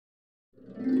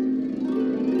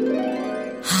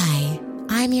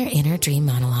I'm your inner dream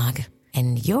monologue,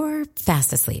 and you're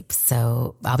fast asleep,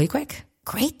 so I'll be quick.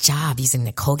 Great job using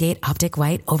the Colgate Optic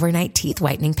White Overnight Teeth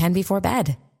Whitening Pen before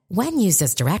bed. When used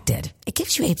as directed, it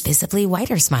gives you a visibly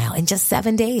whiter smile in just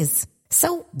 7 days.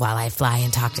 So while I fly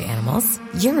and talk to animals,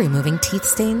 you're removing teeth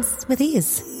stains with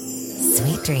ease.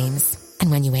 Sweet dreams.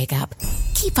 And when you wake up,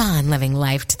 keep on living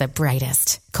life to the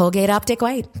brightest. Colgate Optic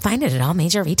White. Find it at all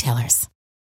major retailers.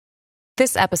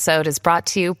 This episode is brought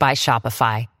to you by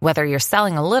Shopify. Whether you're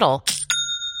selling a little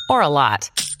or a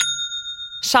lot,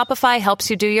 Shopify helps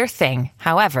you do your thing,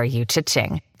 however you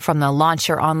cha-ching. From the launch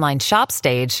your online shop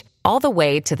stage, all the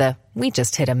way to the we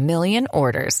just hit 1 million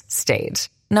orders stage.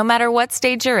 No matter what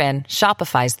stage you're in,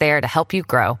 Shopify's there to help you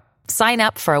grow. Sign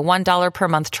up for a $1 per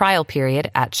month trial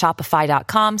period at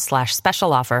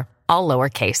shopify.com/special offer, all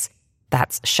lowercase.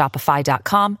 That's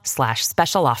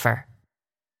shopify.com/special offer.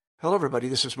 Hello, everybody.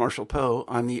 This is Marshall Poe.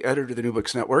 I'm the editor of the New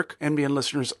Books Network. NBN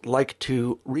listeners like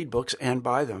to read books and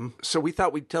buy them. So we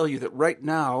thought we'd tell you that right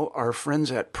now, our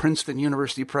friends at Princeton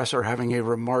University Press are having a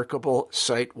remarkable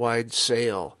site-wide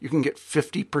sale. You can get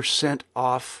 50%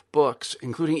 off books,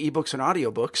 including ebooks and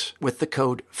audiobooks, with the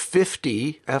code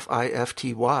 50,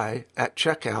 F-I-F-T-Y, at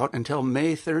checkout until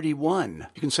May 31.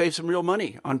 You can save some real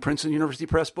money on Princeton University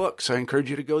Press books. I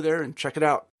encourage you to go there and check it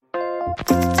out.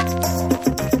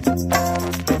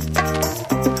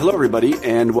 Hello, everybody,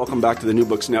 and welcome back to the New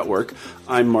Books Network.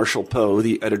 I'm Marshall Poe,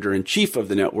 the editor-in-chief of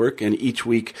the network, and each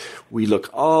week we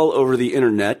look all over the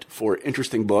internet for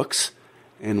interesting books,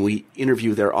 and we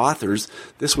interview their authors.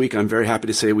 This week, I'm very happy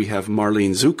to say we have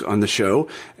Marlene Zuk on the show,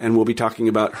 and we'll be talking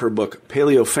about her book,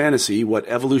 Paleo Fantasy, What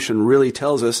Evolution Really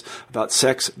Tells Us About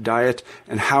Sex, Diet,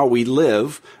 and How We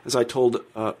Live. As I told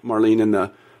Marlene in the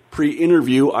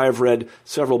pre-interview, I've read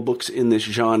several books in this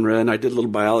genre, and I did a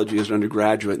little biology as an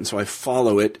undergraduate, and so I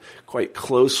follow it quite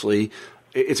closely.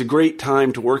 It's a great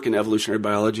time to work in evolutionary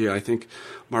biology. I think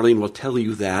Marlene will tell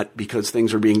you that because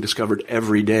things are being discovered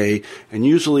every day, and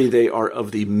usually they are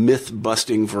of the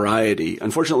myth-busting variety.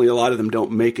 Unfortunately, a lot of them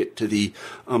don't make it to the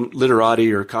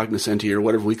literati or cognoscenti or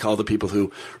whatever we call the people who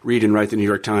read and write the New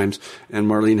York Times, and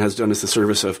Marlene has done us the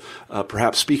service of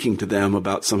perhaps speaking to them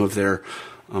about some of their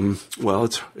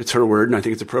it's her word, and I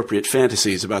think it's appropriate,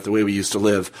 fantasies about the way we used to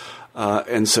live.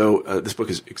 And so this book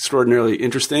is extraordinarily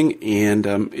interesting, and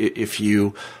if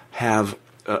you have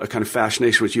a kind of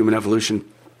fascination with human evolution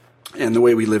and the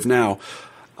way we live now,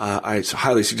 I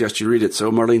highly suggest you read it.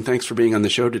 So, Marlene, thanks for being on the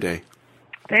show today.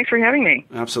 Thanks for having me.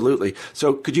 Absolutely.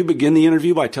 So could you begin the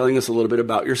interview by telling us a little bit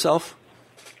about yourself?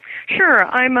 Sure.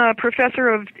 I'm a professor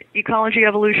of ecology,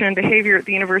 evolution, and behavior at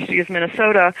the University of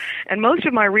Minnesota, and most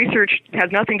of my research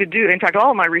has nothing to do, in fact,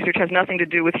 all of my research has nothing to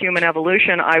do with human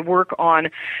evolution. I work on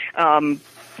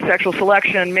sexual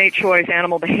selection, mate choice,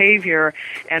 animal behavior,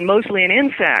 and mostly in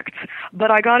insects.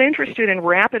 But I got interested in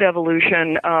rapid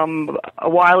evolution a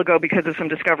while ago because of some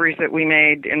discoveries that we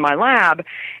made in my lab.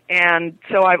 And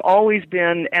so I'd always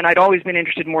been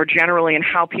interested more generally in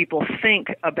how people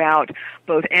think about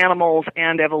both animals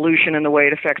and evolution and the way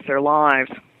it affects their lives.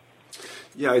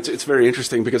 Yeah, it's very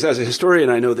interesting because as a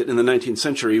historian, I know that in the 19th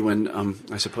century when,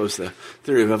 I suppose, the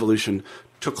theory of evolution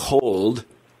took hold,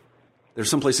 there's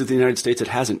some places in the United States it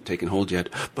hasn't taken hold yet,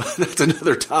 but that's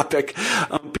another topic.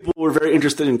 People were very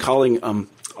interested in calling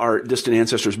our distant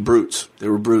ancestors brutes. They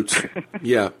were brutes.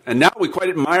 Yeah, and now we quite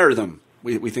admire them.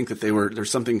 We think that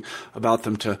there's something about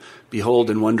them to behold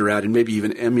and wonder at and maybe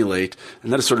even emulate,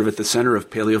 and that is sort of at the center of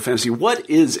paleo fantasy. What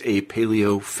is a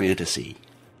paleo fantasy?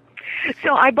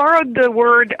 So I borrowed the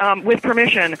word, with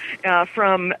permission,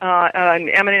 from an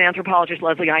eminent anthropologist,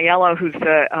 Leslie Aiello, who's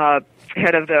the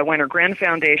head of the Wenner-Gren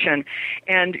Foundation,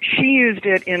 and she used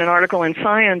it in an article in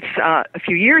Science a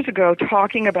few years ago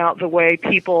talking about the way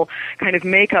people kind of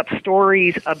make up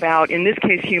stories about, in this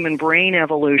case, human brain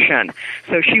evolution.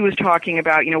 So she was talking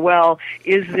about,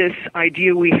 is this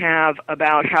idea we have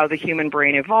about how the human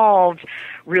brain evolved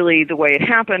really the way it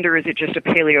happened, or is it just a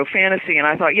paleo fantasy? And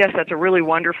I thought, yes, that's a really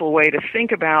wonderful way to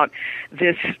think about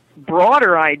this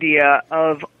broader idea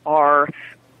of our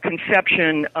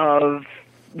conception of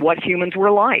what humans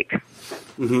were like.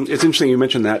 Mm-hmm. It's interesting you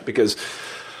mentioned that because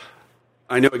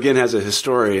I know, again, as a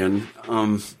historian,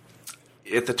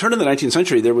 at the turn of the 19th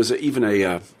century, there was of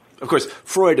course,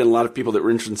 Freud and a lot of people that were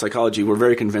interested in psychology were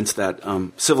very convinced that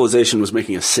civilization was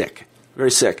making us sick,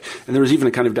 very sick. And there was even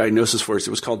a kind of diagnosis for it. It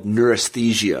was called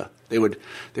neurasthenia. They would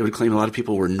claim a lot of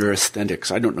people were neurasthenics.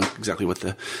 I don't know exactly what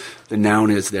the noun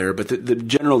is there, but the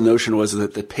general notion was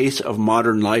that the pace of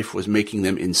modern life was making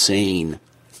them insane.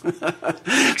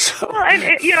 Well,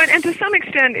 and to some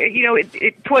extent,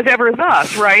 it was ever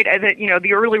thus, right? That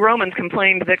the early Romans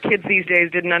complained that kids these days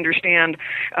didn't understand,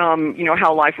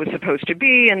 how life was supposed to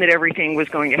be, and that everything was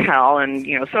going to hell, and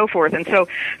so forth. And so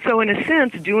in a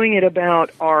sense, doing it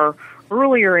about our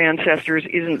earlier ancestors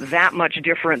isn't that much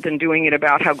different than doing it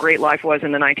about how great life was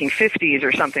in the 1950s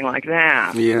or something like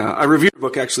that. Yeah, I reviewed a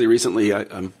book actually recently. I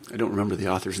don't remember the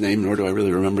author's name, nor do I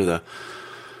really remember the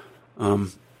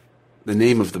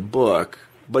name of the book,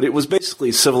 but it was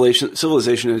basically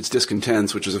Civilization and Its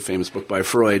Discontents, which is a famous book by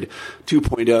Freud,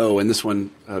 2.0, and this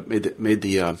one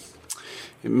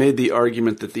made the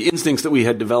argument that the instincts that we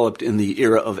had developed in the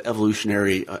era of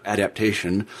evolutionary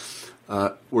adaptation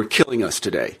were killing us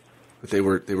today. That they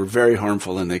were very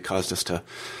harmful, and they caused us to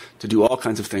do all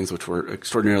kinds of things which were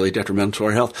extraordinarily detrimental to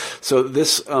our health. So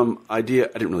this idea,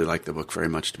 I didn't really like the book very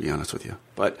much, to be honest with you,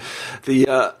 but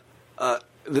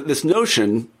this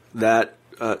notion that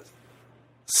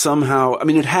somehow, I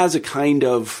mean, it has a kind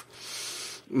of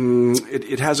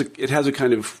it has a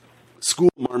kind of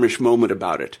school-marmish moment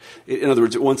about it. In other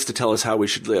words, it wants to tell us how we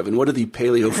should live. And what do the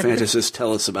paleo-fantasists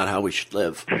tell us about how we should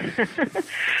live?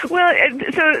 Well,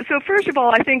 so first of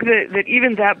all, I think that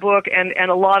even that book and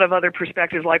a lot of other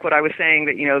perspectives, like what I was saying,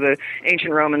 that the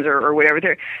ancient Romans or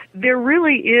whatever, there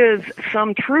really is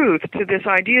some truth to this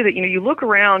idea that you look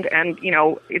around and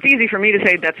it's easy for me to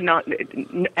say that's not,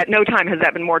 at no time has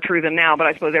that been more true than now. But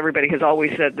I suppose everybody has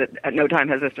always said that at no time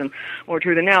has this been more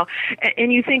true than now.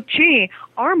 And you think, gee,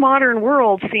 our modern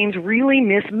world seems really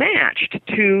mismatched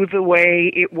to the way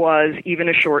it was even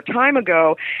a short time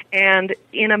ago, and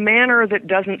in a manner that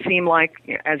doesn't seem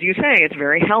like, as you say, it's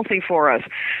very healthy for us.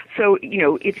 So,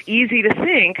 it's easy to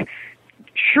think,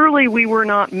 surely we were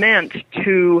not meant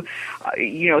to,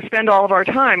 spend all of our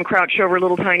time crouched over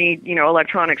little tiny,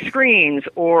 electronic screens,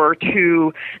 or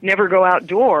to never go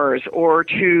outdoors, or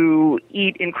to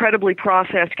eat incredibly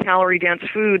processed, calorie-dense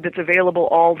food that's available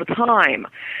all the time.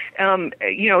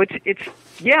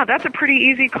 That's a pretty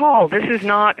easy call. This is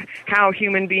not how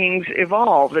human beings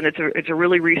evolved, and it's a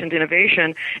really recent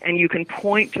innovation, and you can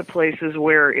point to places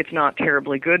where it's not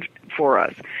terribly good for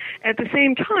us. At the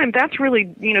same time, that's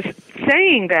really,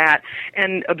 saying that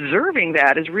and observing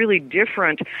that is really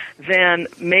different than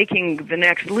making the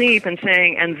next leap and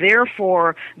saying, and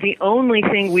therefore the only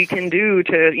thing we can do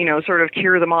to, sort of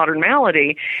cure the modern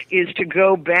malady is to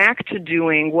go back to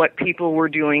doing what people were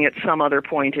doing at some other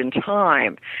point in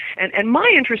time. And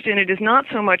my interest in it is not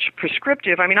so much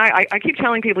prescriptive. I mean, I keep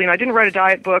telling people, I didn't write a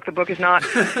diet book. The book is not,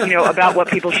 about what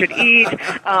people should eat.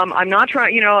 I'm not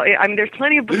trying, there's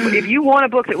plenty of books. If you want a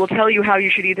book that will tell you how you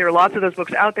should eat, there are lots of those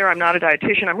books out there. I'm not a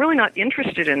dietitian. I'm really not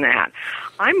interested in that.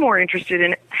 I'm more interested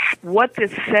in what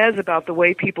this says about the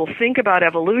way people think about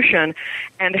evolution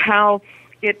and how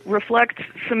it reflects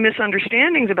some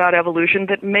misunderstandings about evolution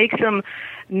that make them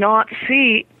not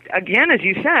see, again, as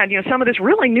you said, some of this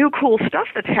really new cool stuff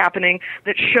that's happening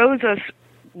that shows us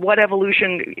what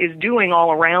evolution is doing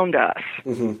all around us.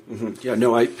 Mm-hmm,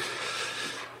 mm-hmm.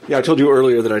 I told you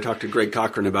earlier that I talked to Greg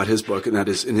Cochran about his book, and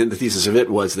the thesis of it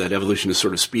was that evolution is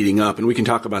sort of speeding up, and we can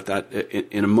talk about that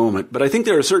in a moment. But I think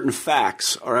there are certain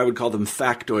facts, or I would call them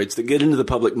factoids, that get into the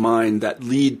public mind that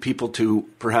lead people to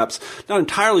perhaps not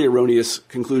entirely erroneous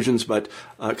conclusions, but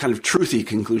kind of truthy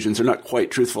conclusions. They're not quite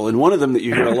truthful. And one of them that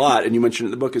you hear a lot, and you mentioned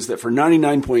in the book, is that for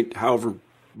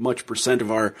 99%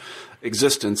 of our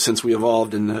existence since we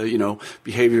evolved in the,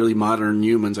 behaviorally modern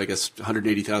humans, I guess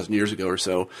 180,000 years ago or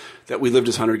so, that we lived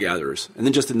as hunter-gatherers. And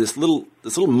then just in this little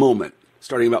moment,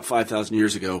 starting about 5,000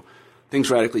 years ago, things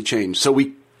radically changed. So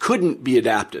we couldn't be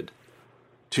adapted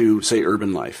to, say,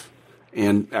 urban life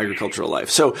and agricultural life.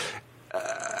 So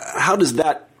how does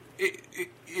that,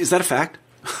 is that a fact?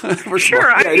 Sure,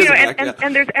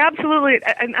 and there's absolutely,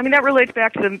 I mean, that relates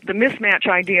back to the mismatch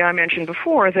idea I mentioned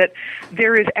before, that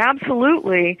there is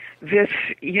absolutely this,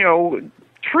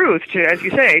 truth to, as you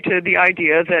say, to the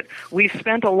idea that we've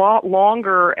spent a lot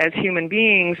longer as human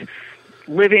beings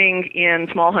living in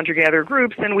small hunter-gatherer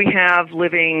groups than we have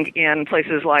living in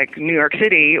places like New York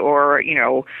City or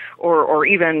even,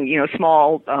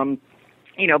 small,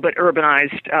 but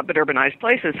urbanized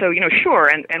places. So, sure,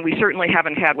 and we certainly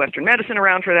haven't had Western medicine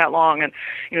around for that long, and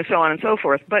so on and so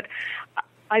forth. But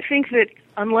I think that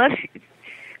unless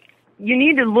you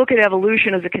need to look at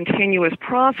evolution as a continuous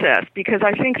process, because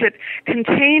I think that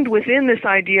contained within this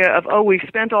idea of, we've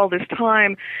spent all this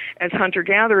time as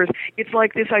hunter-gatherers, it's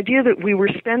like this idea that we were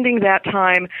spending that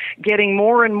time getting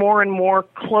more and more and more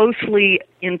closely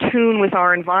in tune with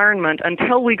our environment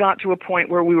until we got to a point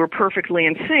where we were perfectly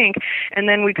in sync, and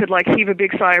then we could heave a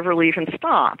big sigh of relief and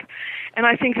stop. And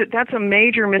I think that that's a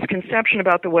major misconception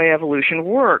about the way evolution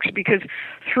works, because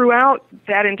throughout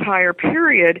that entire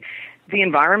period, the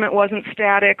environment wasn't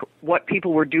static, what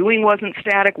people were doing wasn't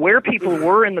static, where people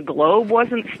were in the globe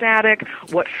wasn't static,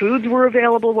 what foods were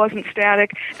available wasn't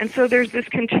static, and so there's this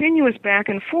continuous back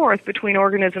and forth between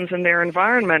organisms and their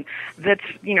environment that's,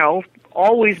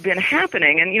 always been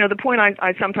happening. And the point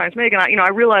I sometimes make, and I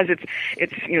realize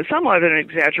it's somewhat of an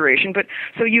exaggeration, but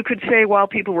so you could say while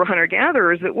people were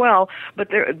hunter-gatherers that but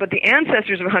the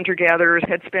ancestors of hunter-gatherers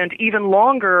had spent even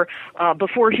longer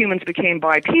before humans became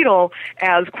bipedal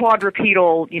as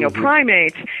quadrupedal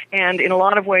primates, and in a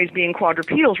lot of ways being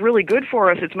quadrupedal is really good for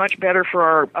us. It's much better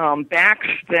for our backs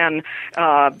than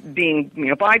being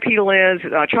bipedal is.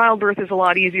 Childbirth is a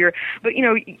lot easier, but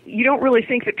you don't really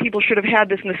think that people should have had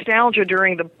this nostalgia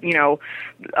during the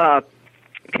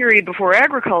period before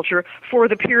agriculture for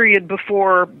the period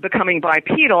before becoming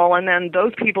bipedal, and then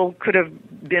those people could have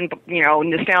been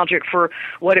nostalgic for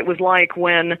what it was like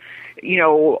when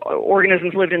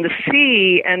organisms lived in the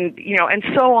sea, and and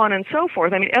so on and so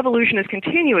forth. I mean, evolution is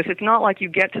continuous. It's not like you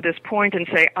get to this point and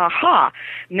say, aha,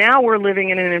 now we're living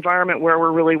in an environment where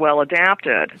we're really well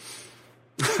adapted.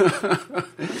 I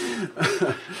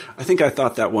think I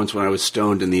thought that once when I was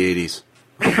stoned in the 80s.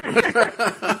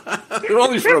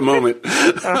 Only for a moment.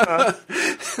 Uh-huh.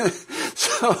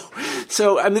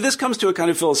 So I mean, this comes to a kind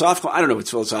of philosophical. I don't know if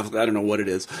it's philosophical. I don't know what it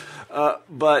is.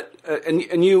 But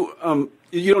you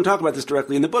don't talk about this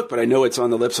directly in the book, but I know it's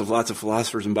on the lips of lots of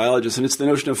philosophers and biologists, and it's the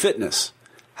notion of fitness.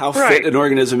 How fit an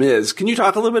organism is. Can you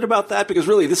talk a little bit about that? Because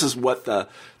really, this is what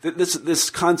this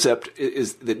concept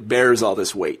is that bears all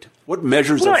this weight. What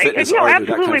measures of fitness are there?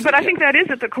 Absolutely, but I think that is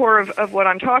at the core of what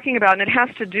I'm talking about, and it has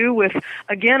to do with,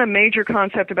 again, a major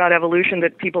concept about evolution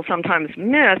that people sometimes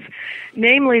miss,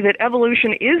 namely that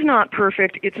evolution is not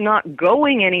perfect, it's not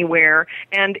going anywhere,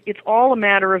 and it's all a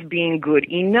matter of being good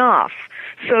enough.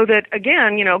 So that,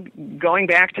 again, going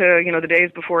back to, the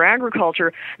days before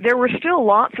agriculture, there were still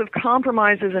lots of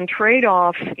compromises and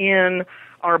trade-offs in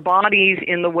our bodies,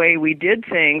 in the way we did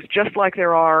things, just like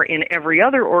there are in every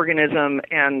other organism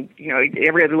and,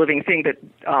 every other living thing that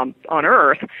on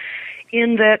Earth,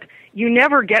 in that you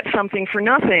never get something for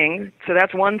nothing. So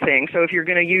that's one thing. So if you're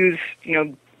going to use,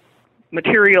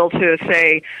 material to,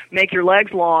 say, make your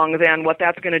legs long, then what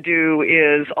that's going to do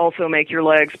is also make your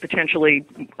legs potentially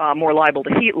more liable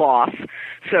to heat loss.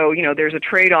 So, there's a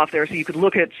trade-off there. So you could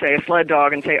look at, say, a sled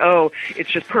dog and say, it's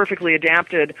just perfectly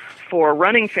adapted for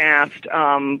running fast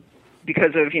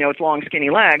because of, its long, skinny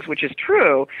legs, which is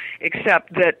true,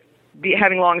 except that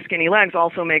having long, skinny legs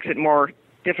also makes it more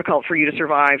difficult for you to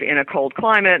survive in a cold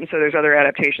climate, and so there's other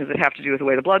adaptations that have to do with the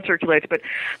way the blood circulates. But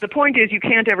the point is, you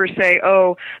can't ever say,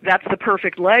 that's the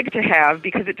perfect leg to have,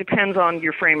 because it depends on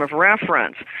your frame of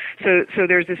reference. So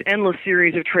there's this endless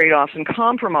series of trade-offs and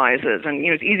compromises, and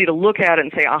it's easy to look at it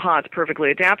and say, aha, it's perfectly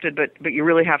adapted, but you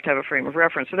really have to have a frame of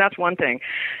reference. So that's one thing.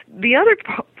 The other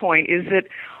point is that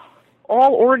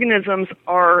all organisms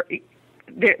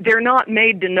they're not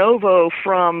made de novo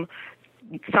from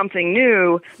something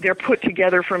new, they're put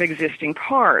together from existing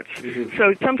parts. Mm-hmm.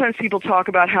 So sometimes people talk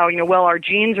about how, our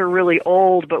genes are really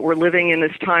old, but we're living in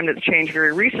this time that's changed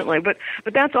very recently. But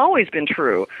that's always been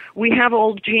true. We have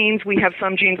old genes. We have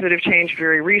some genes that have changed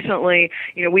very recently.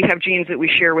 We have genes that we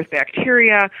share with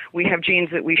bacteria. We have genes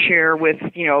that we share with,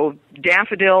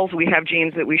 daffodils. We have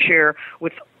genes that we share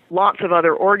with lots of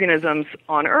other organisms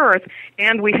on Earth,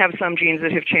 and we have some genes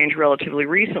that have changed relatively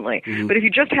recently. Mm-hmm. But if you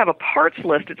just have a parts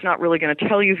list, it's not really going to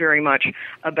tell you very much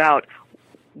about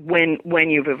when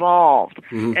you've evolved.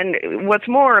 Mm-hmm. And what's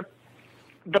more,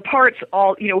 the parts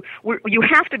all, you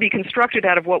have to be constructed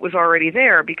out of what was already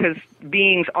there, because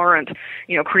beings aren't,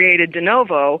 created de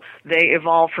novo. They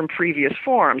evolve from previous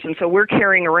forms. And so we're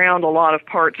carrying around a lot of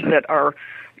parts that are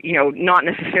not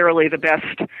necessarily the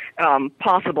best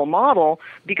possible model,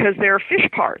 because they're fish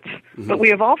parts. Mm-hmm. But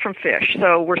we evolved from fish,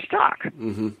 so we're stuck.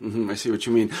 Mm-hmm. Mm-hmm. I see what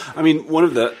you mean. I mean, one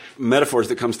of the metaphors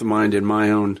that comes to mind in my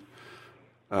own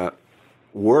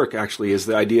work, actually, is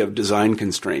the idea of design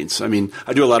constraints. I mean,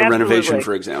 I do a lot of renovation,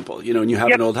 for example, and you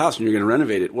have an old house and you're going to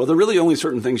renovate it. Well, there are really only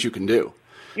certain things you can do.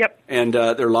 Yep. And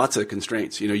there are lots of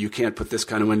constraints. You can't put this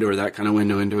kind of window or that kind of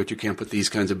window into it. You can't put these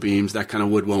kinds of beams. That kind of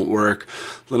wood won't work.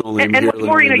 And what's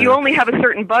more, you only have a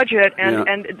certain budget,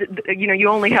 and you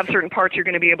only have certain parts you're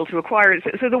going to be able to acquire.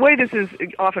 So the way this is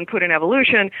often put in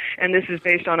evolution, and this is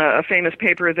based on a famous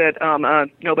paper that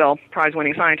Nobel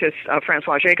Prize-winning scientist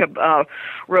Francois Jacob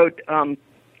wrote.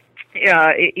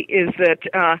 Is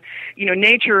that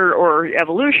nature or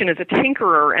evolution is a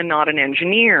tinkerer and not an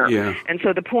engineer. Yeah. And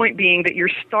so the point being that you're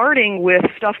starting with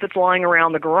stuff that's lying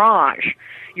around the garage.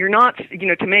 You're not,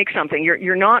 to make something.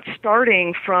 You're not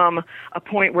starting from a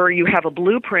point where you have a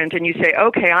blueprint and you say,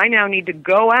 okay, I now need to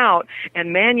go out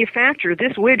and manufacture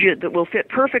this widget that will fit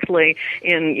perfectly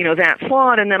in, that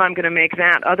slot, and then I'm going to make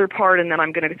that other part, and then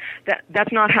I'm going to.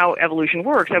 That's not how evolution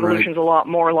works. Evolution's a lot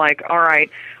more like, all right,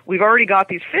 we've already got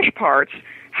these fish parts.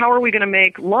 How are we going to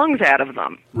make lungs out of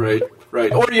them? Right.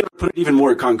 Or you put it even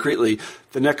more concretely,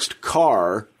 the next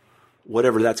car,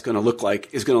 whatever that's going to look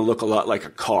like, is going to look a lot like a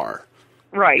car.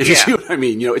 Right. If you see what I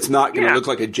mean, it's not going to look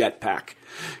like a jetpack.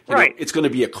 Right. It's going to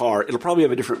be a car. It'll probably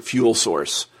have a different fuel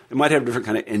source. It might have a different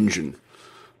kind of engine,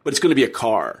 but it's going to be a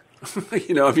car.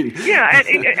 Yeah,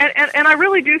 and I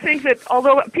really do think that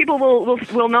although people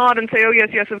will nod and say, oh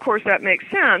yes, of course that makes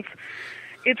sense,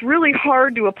 it's really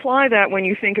hard to apply that when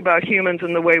you think about humans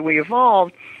and the way we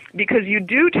evolved. Because you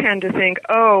do tend to think,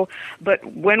 oh, but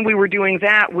when we were doing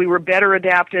that, we were better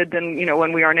adapted than,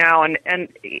 when we are now. And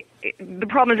the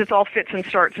problem is it's all fits and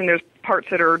starts, and there's parts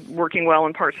that are working well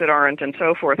and parts that aren't, and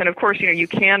so forth. And, of course, you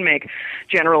can make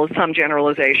some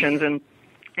generalizations, and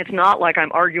it's not like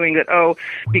I'm arguing that,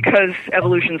 because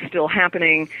evolution's still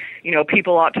happening,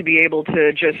 people ought to be able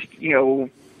to just,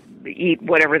 eat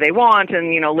whatever they want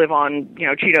and, live on,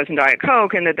 Cheetos and Diet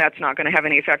Coke, and that's not going to have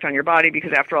any effect on your body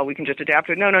because, after all, we can just adapt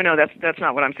to it. No, that's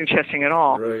not what I'm suggesting at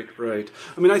all. Right.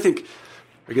 I think,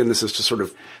 again, this is to sort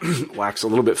of wax a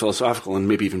little bit philosophical and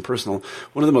maybe even personal.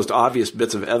 One of the most obvious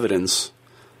bits of evidence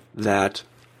that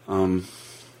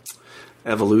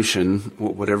evolution,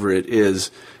 whatever it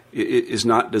is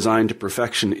not designed to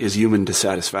perfection is human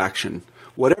dissatisfaction.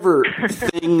 Whatever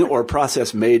thing or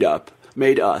process made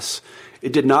us,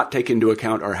 it did not take into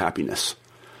account our happiness,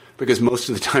 because most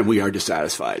of the time we are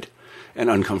dissatisfied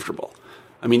and uncomfortable.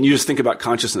 You just think about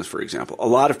consciousness, for example. A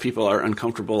lot of people are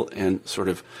uncomfortable and sort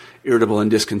of irritable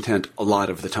and discontent a lot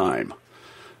of the time.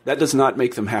 That does not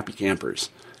make them happy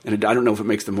campers. And I don't know if it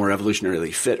makes them more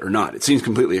evolutionarily fit or not. It seems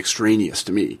completely extraneous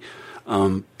to me.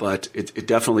 But it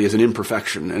definitely is an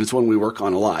imperfection, and it's one we work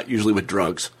on a lot, usually with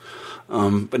drugs.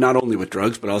 But not only with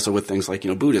drugs, but also with things like,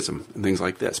 Buddhism and things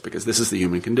like this, because this is the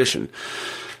human condition.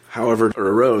 However it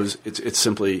arose, it's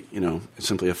simply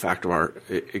a fact of our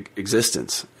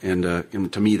existence. And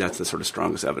to me, that's the sort of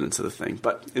strongest evidence of the thing.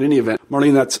 But in any event,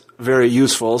 Marlene, that's very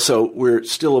useful. So we're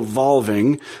still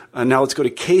evolving. Now let's go to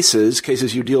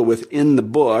cases you deal with in the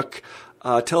book.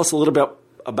 Tell us a little bit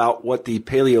about what the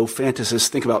paleo-fantasists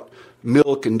think about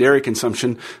milk and dairy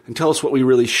consumption, and tell us what we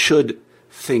really should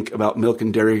think about milk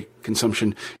and dairy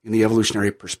consumption in the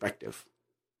evolutionary perspective.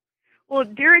 Well,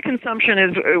 dairy consumption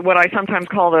is what I sometimes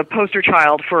call the poster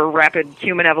child for rapid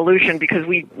human evolution, because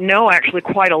we know actually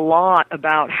quite a lot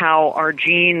about how our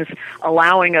genes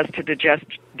allowing us to digest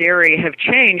dairy have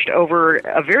changed over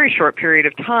a very short period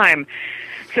of time.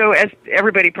 So as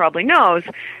everybody probably knows,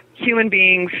 human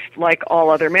beings, like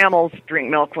all other mammals, drink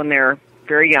milk when they're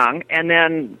very young, and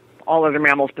then all other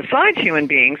mammals besides human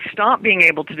beings stop being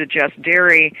able to digest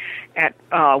dairy at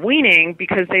weaning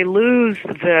because they lose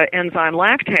the enzyme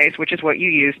lactase, which is what you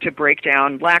use to break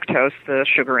down lactose, the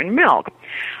sugar in milk.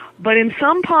 But in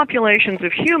some populations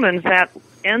of humans, that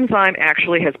enzyme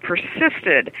actually has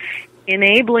persisted,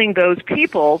 enabling those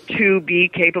people to be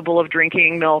capable of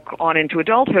drinking milk on into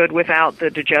adulthood without the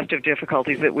digestive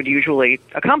difficulties that would usually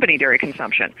accompany dairy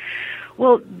consumption.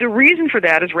 Well, the reason for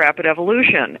that is rapid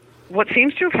evolution. What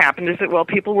seems to have happened is that,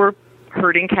 people were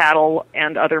herding cattle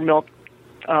and other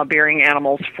milk-bearing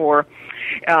animals for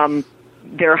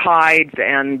their hides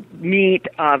and meat,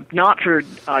 not for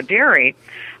dairy.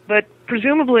 But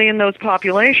presumably in those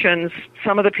populations,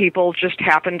 some of the people just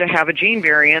happened to have a gene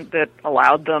variant that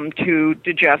allowed them to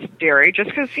digest dairy, just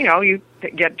because, you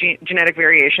get genetic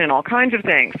variation in all kinds of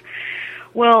things.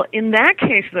 Well, in that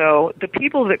case, though, the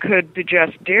people that could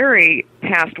digest dairy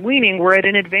past weaning were at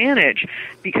an advantage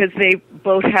because they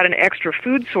both had an extra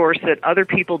food source that other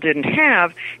people didn't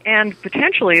have, and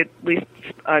potentially, at least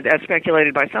as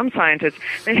speculated by some scientists,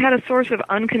 they had a source of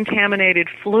uncontaminated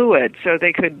fluid, so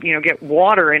they could, get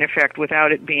water, in effect,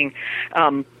 without it being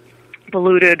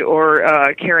polluted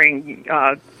or carrying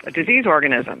disease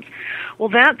organisms. Well,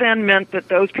 that then meant that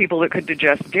those people that could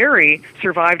digest dairy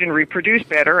survived and reproduced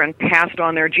better and passed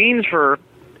on their genes for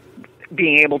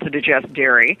being able to digest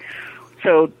dairy.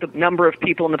 So the number of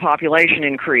people in the population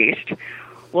increased.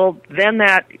 Well, then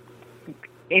that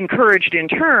encouraged, in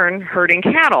turn, herding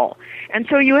cattle. And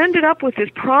so you ended up with this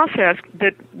process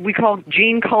that we call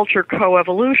gene culture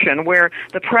coevolution, where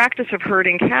the practice of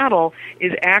herding cattle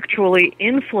is actually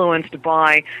influenced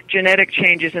by genetic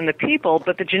changes in the people,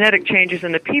 but the genetic changes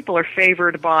in the people are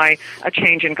favored by a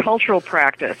change in cultural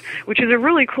practice, which is a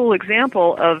really cool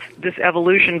example of this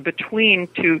evolution between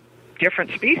two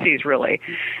different species, really.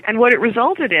 And what it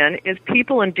resulted in is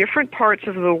people in different parts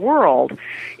of the world,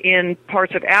 in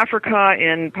parts of Africa,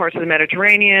 in parts of the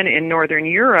Mediterranean, in Northern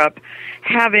Europe,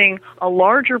 having a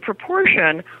larger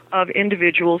proportion of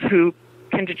individuals who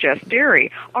can digest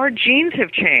dairy. Our genes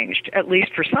have changed, at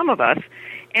least for some of us,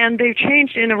 and they've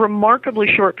changed in a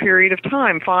remarkably short period of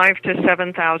time, 5,000 to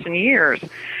 7,000 years.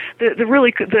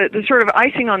 The sort of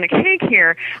icing on the cake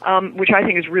here, which I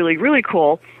think is really, really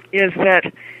cool, is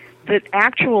that the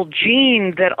actual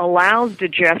gene that allows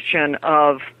digestion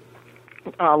of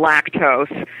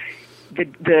lactose,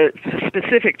 the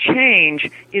specific change,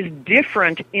 is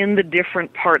different in the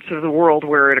different parts of the world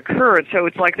where it occurred. So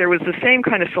it's like there was the same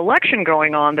kind of selection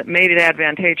going on that made it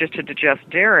advantageous to digest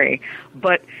dairy,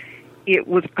 but it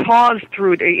was caused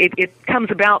through, it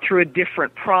comes about through a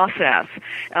different process,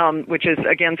 which is,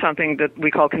 again, something that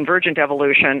we call convergent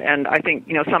evolution, and I think,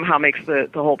 somehow makes the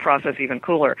whole process even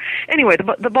cooler. Anyway,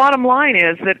 the bottom line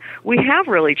is that we have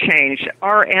really changed.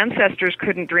 Our ancestors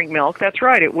couldn't drink milk. That's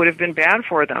right. It would have been bad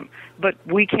for them, but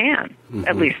we can,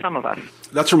 at least some of us.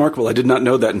 That's remarkable. I did not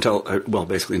know that until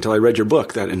I read your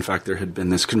book, that, in fact, there had been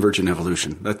this convergent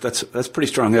evolution. That's pretty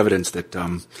strong evidence that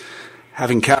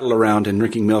having cattle around and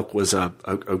drinking milk was a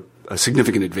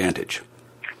significant advantage.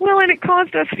 Well, and it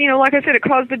caused us, like I said,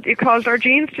 it caused our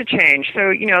genes to change.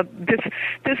 So,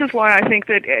 this is why I think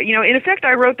that, in effect,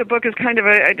 I wrote the book as kind of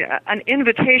an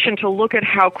invitation to look at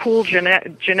how cool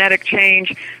genetic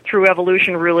change through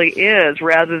evolution really is,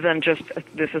 rather than just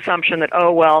this assumption that,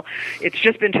 it's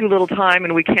just been too little time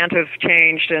and we can't have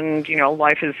changed, and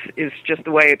life is just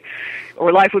the way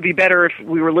or life would be better if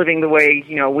we were living the way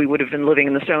we would have been living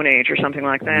in the Stone Age or something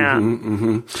like that. Mm-hmm,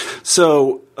 mm-hmm.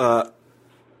 So,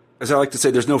 as I like to say,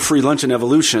 there's no free lunch in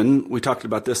evolution. We talked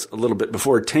about this a little bit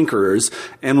before, tinkerers.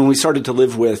 And when we started to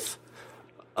live with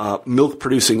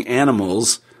milk-producing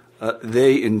animals,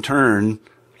 they, in turn,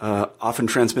 often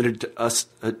transmitted to us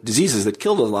diseases that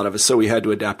killed a lot of us, so we had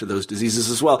to adapt to those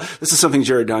diseases as well. This is something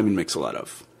Jared Diamond makes a lot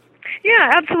of.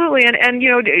 Yeah, absolutely. And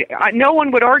no one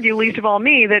would argue, least of all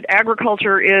me, that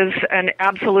agriculture is an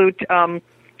absolute,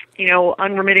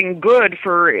 unremitting good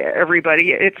for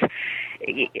everybody.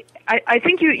 I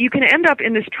think you can end up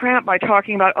in this trap by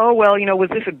talking about, was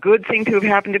this a good thing to have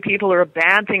happened to people or a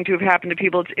bad thing to have happened to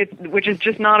people, which is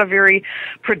just not a very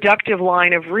productive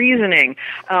line of reasoning.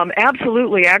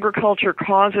 Absolutely, agriculture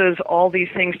causes all these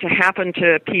things to happen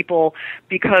to people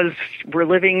because we're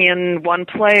living in one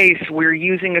place, we're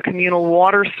using a communal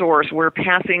water source, we're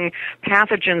passing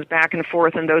pathogens back and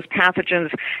forth, and those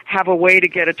pathogens have a way to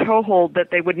get a toehold that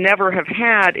they would never have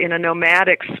had in a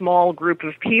nomadic small group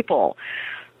of people.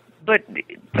 But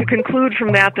to conclude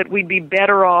from that we'd be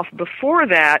better off before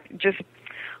that,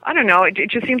 I don't know, it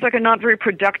just seems like a not very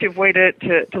productive way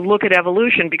to look at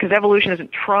evolution, because evolution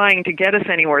isn't trying to get us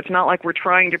anywhere. It's not like we're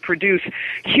trying to produce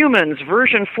humans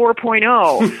version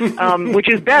 4.0, which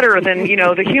is better than,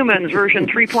 the humans version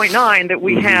 3.9 that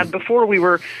we had before we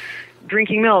were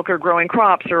drinking milk or growing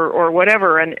crops or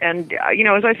whatever, and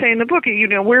as I say in the book,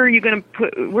 where are you going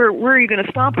to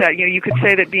stop that? You could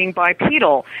say that being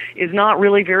bipedal is not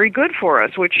really very good for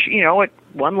us, which at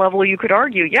one level you could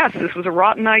argue, yes, this was a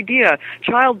rotten idea.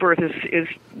 Childbirth is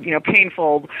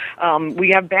painful. We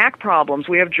have back problems.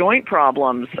 We have joint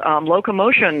problems.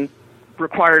 Locomotion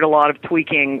required a lot of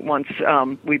tweaking once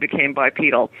we became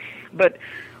bipedal, but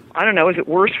I don't know, is it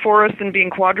worse for us than being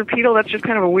quadrupedal? That's just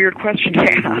kind of a weird question to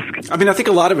ask. I mean, I think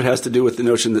a lot of it has to do with the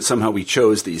notion that somehow we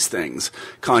chose these things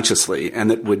consciously, and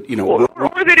that would, or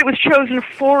that it was chosen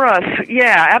for us.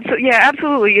 Yeah,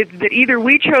 absolutely. That either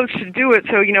we chose to do it,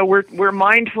 so we're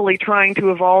mindfully trying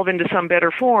to evolve into some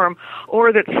better form,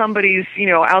 or that somebody's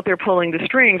out there pulling the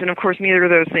strings. And of course, neither of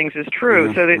those things is true.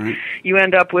 Yeah, so that you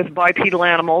end up with bipedal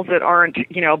animals that aren't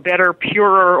better,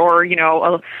 purer,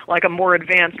 or like a more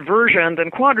advanced version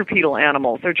than quadrupedal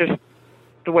animals. They're just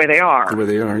the way they are. The way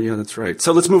they are, yeah, that's right.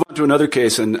 So let's move on to another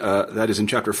case, and that is in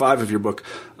Chapter 5 of your book,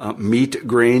 Meat,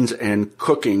 Grains, and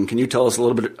Cooking. Can you tell us a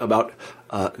little bit about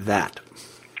that?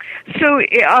 So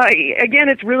again,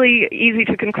 it's really easy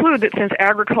to conclude that since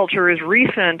agriculture is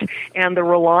recent and the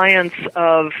reliance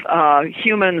of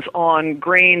humans on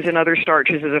grains and other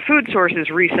starches as a food source is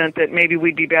recent, that maybe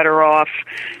we'd be better off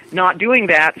not doing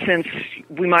that, since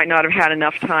we might not have had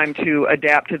enough time to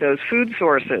adapt to those food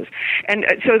sources. And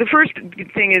so the first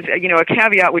thing is, a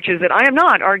caveat, which is that I am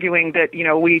not arguing that,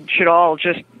 we should all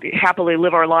just happily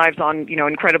live our lives on,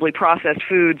 incredibly processed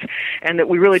foods, and that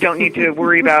we really don't need to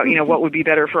worry about, what would be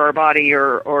better for our body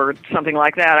or something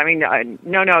like that. I mean,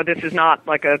 no, this is not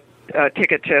like a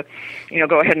ticket to,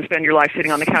 go ahead and spend your life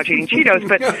sitting on the couch eating Cheetos,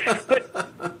 but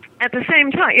at the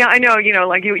same time, yeah, I know,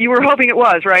 like you were hoping it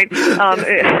was, right? But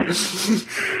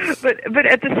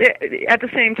at the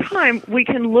same time, we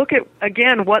can look at,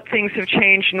 again, what things have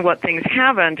changed and what things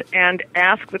haven't, and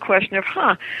ask the question of,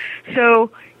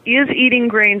 so is eating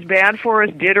grains bad for us?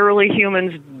 Did early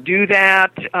humans do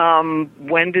that?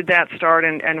 When did that start,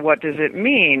 and what does it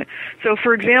mean? So,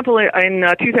 for example, in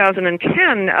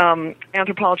 2010,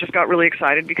 anthropologists got really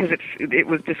excited because it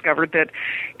was discovered that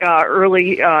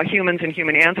early humans and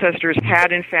human ancestors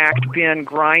had, in fact, been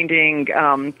grinding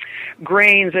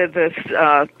grains as this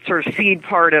sort of seed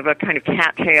part of a kind of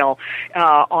cattail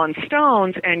on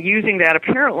stones, and using that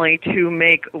apparently to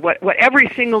make what every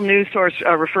single news source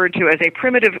referred to as a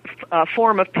primitive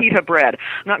form of pita bread.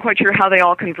 I'm not quite sure how they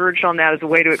all converged on that as a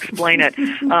way to explain it,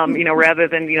 rather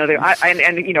than,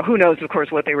 who knows, of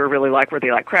course, what they were really like. Were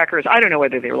they like crackers? I don't know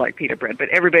whether they were like pita bread, but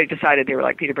everybody decided they were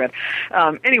like pita bread.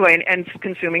 Anyway, and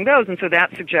consuming those, and so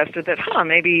that suggested that,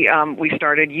 maybe we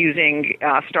started using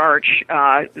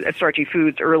starchy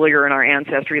foods earlier in our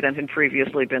ancestry than had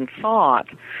previously been thought.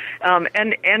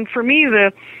 And for me,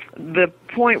 the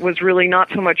point was really not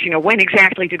so much, when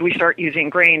exactly did we start using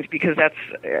grains, because that's,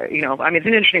 it's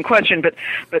an interesting question, but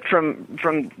from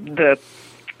the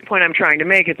point I'm trying to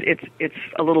make, it's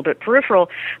a little bit peripheral.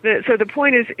 So the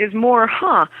point is more,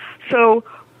 so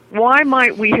why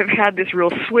might we have had this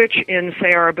real switch in,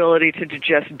 say, our ability to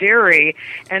digest dairy,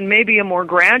 and maybe a more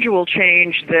gradual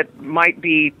change that might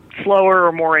be slower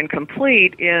or more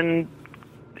incomplete in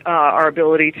our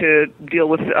ability to deal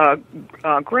with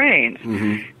grains.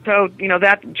 Mm-hmm. So,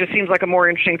 that just seems like a more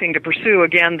interesting thing to pursue,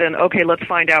 again, than, okay, let's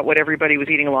find out what everybody was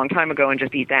eating a long time ago and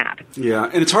just eat that. Yeah,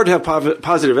 and it's hard to have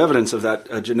positive evidence of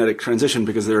that genetic transition,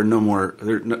 because we're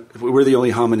the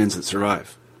only hominins that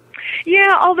survive.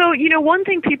 Yeah, although, one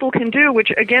thing people can do,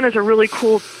 which again is a really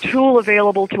cool tool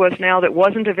available to us now that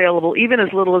wasn't available even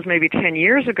as little as maybe 10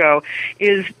 years ago,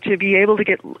 is to be able to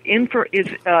get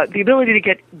the ability to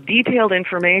get detailed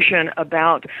information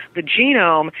about the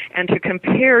genome and to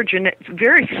compare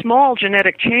very small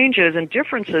genetic changes and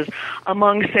differences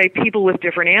among, say, people with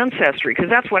different ancestry, because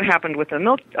that's what happened with the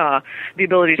milk, the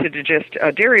ability to digest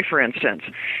dairy, for instance.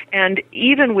 And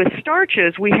even with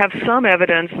starches, we have some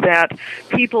evidence that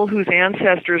people whose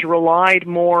ancestors relied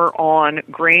more on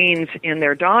grains in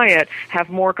their diet have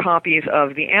more copies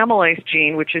of the amylase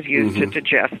gene, which is used to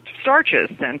digest starches,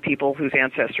 than people whose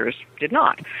ancestors did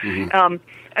not. Mm-hmm.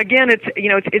 Again,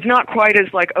 it's not quite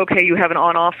as like, okay, you have an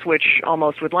on-off switch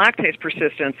almost with lactase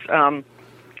persistence.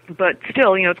 But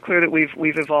still, it's clear that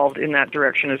we've evolved in that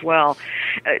direction as well.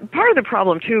 Part of the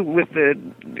problem too with the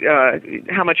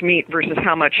how much meat versus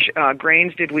how much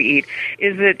grains did we eat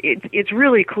is that it's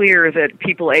really clear that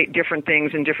people ate different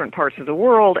things in different parts of the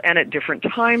world and at different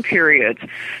time periods,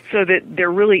 so that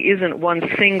there really isn't one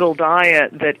single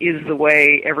diet that is the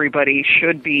way everybody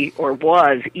should be or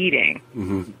was eating.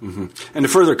 Mm-hmm, mm-hmm. And to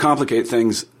further complicate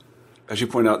things, as you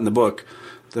point out in the book,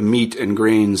 the meat and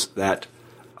grains that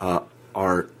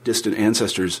our distant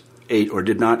ancestors ate or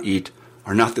did not eat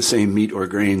are not the same meat or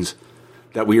grains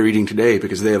that we are eating today,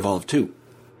 because they evolved too.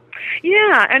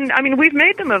 Yeah, and I mean, we've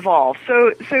made them evolve.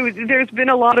 So there's been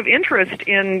a lot of interest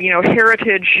in,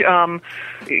 heritage,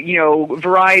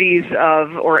 varieties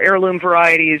of, or heirloom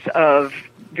varieties of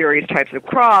various types of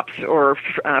crops or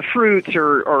fruits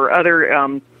or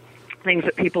other things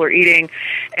that people are eating,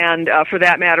 and for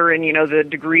that matter, in, the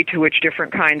degree to which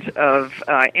different kinds of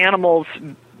animals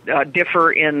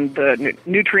differ in the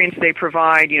nutrients they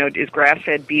provide. Is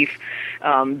grass-fed beef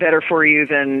better for you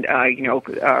than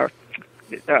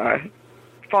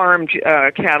farmed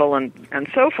cattle and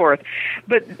so forth?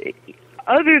 But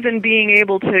other than being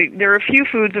able to, there are a few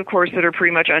foods, of course, that are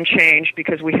pretty much unchanged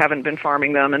because we haven't been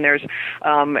farming them, and there's,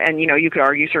 you could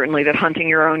argue certainly that hunting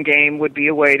your own game would be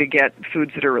a way to get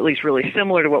foods that are at least really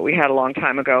similar to what we had a long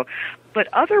time ago. But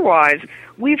otherwise,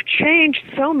 we've changed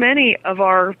so many of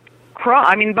our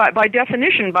by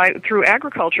definition, through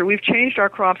agriculture, we've changed our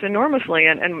crops enormously.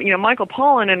 And Michael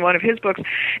Pollan, in one of his books,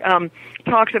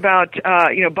 talks about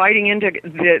biting into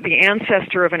the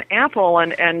ancestor of an apple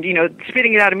and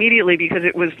spitting it out immediately because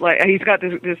it was like, he's got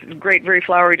this great, very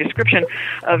flowery description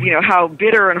of how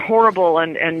bitter and horrible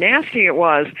and nasty it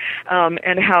was,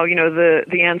 and how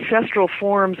the ancestral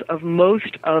forms of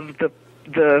most of the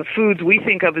foods we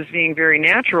think of as being very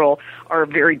natural are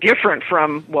very different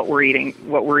from what we're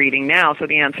eating now. So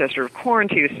the ancestor of corn,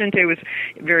 teosinte, was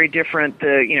very different.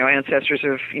 The ancestors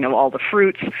of all the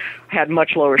fruits had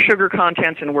much lower sugar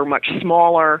contents and were much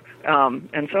smaller,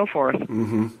 and so forth.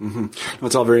 Mm-hmm, mm-hmm. Well,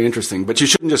 it's all very interesting, but you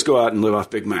shouldn't just go out and live off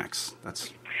Big Macs.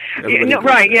 That's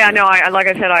right. Yeah. No. Like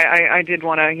I said, I did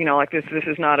want to. Like this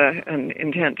is not an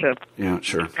intent to. Yeah.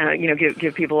 Sure.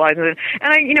 Give people license,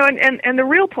 and the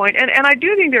real point, and I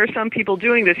do think there are some people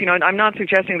doing this. I'm not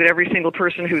suggesting that every single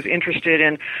person who's interested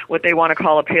in what they want to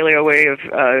call a paleo way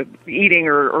of eating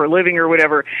or living or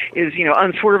whatever is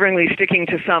unswervingly sticking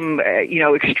to some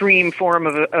extreme form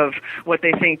of what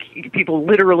they think people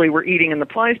literally were eating in the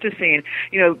Pleistocene.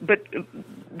 But.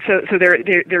 So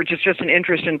they're just an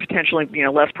interest in potentially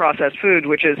less processed food,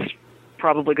 which is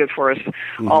probably good for us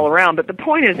all around. But the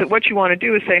point is that what you want to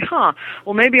do is say,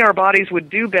 well, maybe our bodies would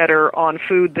do better on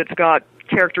food that's got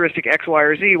characteristic X, Y,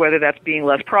 or Z, whether that's being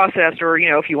less processed or,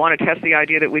 if you want to test the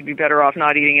idea that we'd be better off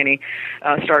not eating any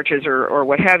starches or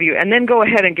what have you, and then go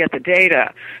ahead and get the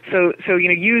data. So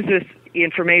use this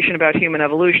information about human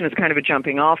evolution as kind of a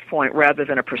jumping off point rather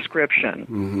than a prescription.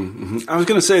 Mm-hmm, mm-hmm. I was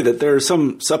going to say that there are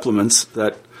some supplements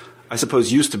that I suppose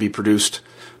used to be produced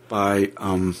by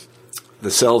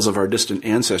the cells of our distant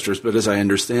ancestors, but as I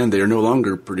understand, they are no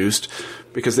longer produced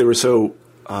because they were so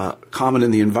common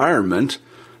in the environment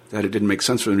that it didn't make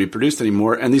sense for them to be produced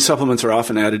anymore. And these supplements are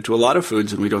often added to a lot of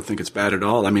foods, and we don't think it's bad at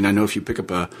all. I mean, I know if you pick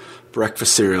up a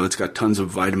breakfast cereal, it's got tons of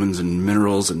vitamins and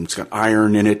minerals, and it's got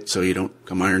iron in it, so you don't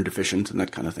become iron deficient and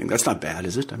that kind of thing. That's not bad,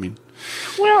 is it?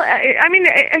 Well,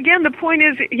 again, the point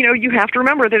is, you have to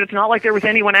remember that it's not like there was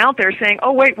anyone out there saying,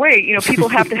 oh, wait, people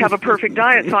have to have a perfect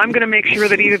diet, so I'm going to make sure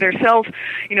that either their cells,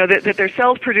 that their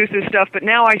cells produce this stuff, but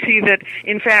now I see that,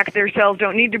 in fact, their cells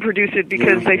don't need to produce it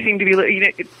because they seem to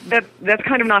be, that's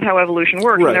kind of not how evolution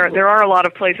works. Right. And there are a lot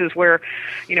of places where,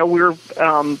 we're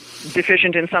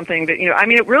deficient in something that,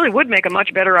 it really would make a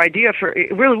much better idea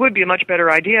it really would be a much better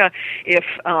idea if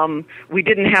we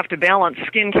didn't have to balance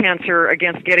skin cancer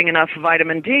against getting enough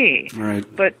vitamin D. Right.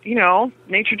 But,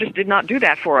 nature just did not do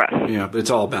that for us. Yeah, but it's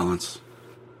all balance.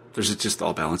 There's just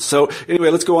all balance. So anyway,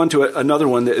 let's go on to another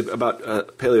one about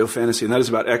paleo fantasy, and that is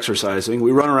about exercising.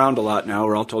 We run around a lot now.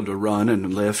 We're all told to run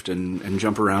and lift and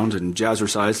jump around and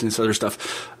jazzercise and this other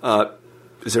stuff.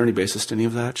 Is there any basis to any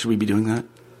of that? Should we be doing that?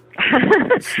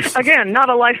 Again, not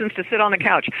a license to sit on the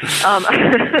couch.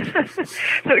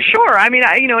 So sure. And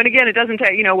again, it doesn't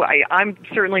take, I'm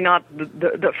certainly not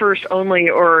the first, only,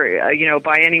 or,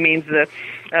 by any means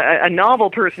a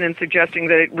novel person in suggesting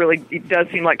that it does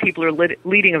seem like people are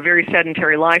leading a very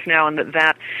sedentary life now, and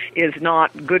that is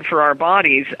not good for our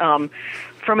bodies.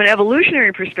 From an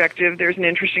evolutionary perspective, there's an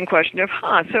interesting question of,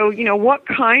 so, what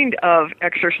kind of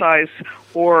exercise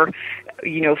or,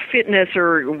 fitness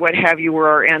or what have you were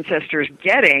our ancestors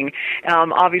getting?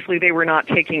 Obviously, they were not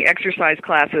taking exercise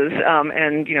classes,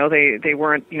 and, they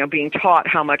weren't, being taught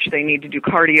how much they need to do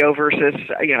cardio versus,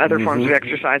 other forms of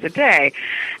exercise a day.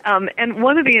 And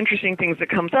one of the interesting things that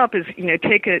comes up is,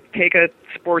 take a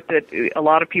sport that a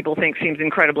lot of people think seems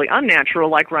incredibly unnatural,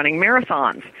 like running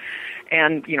marathons.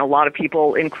 And, a lot of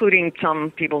people, including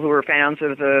some people who are fans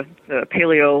of the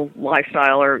paleo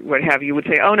lifestyle or what have you, would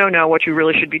say, oh, no, what you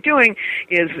really should be doing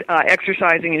is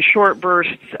exercising in short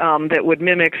bursts that would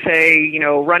mimic, say,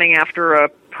 running after a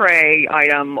prey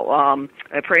item, a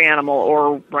prey animal,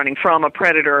 or running from a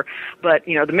predator. But,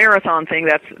 the marathon thing,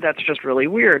 that's just really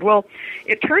weird. Well,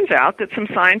 it turns out that some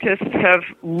scientists have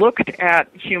looked at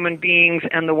human beings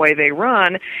and the way they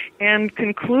run and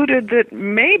concluded that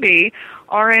maybe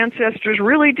our ancestors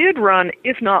really did run,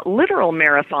 if not literal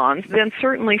marathons, then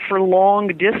certainly for long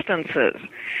distances.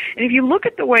 And if you look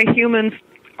at the way humans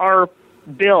are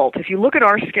built, if you look at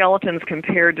our skeletons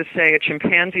compared to, say, a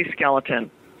chimpanzee skeleton,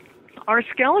 our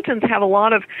skeletons have a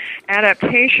lot of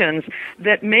adaptations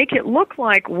that make it look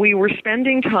like we were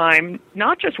spending time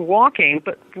not just walking,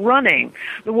 but running.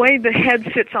 The way the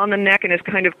head sits on the neck and is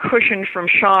kind of cushioned from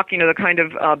shock, the kind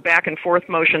of back and forth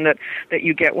motion that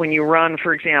you get when you run,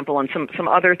 for example, and some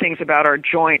other things about our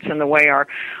joints and the way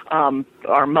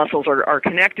our muscles are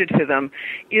connected to them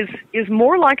is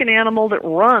more like an animal that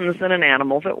runs than an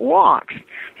animal that walks.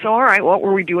 So, all right, what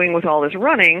were we doing with all this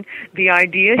running? The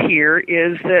idea here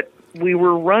is that we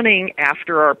were running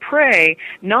after our prey,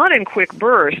 not in quick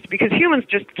bursts, because humans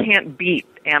just can't beat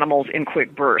animals in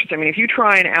quick bursts. I mean, if you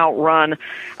try and outrun,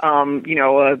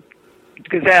 a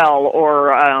gazelle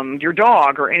or your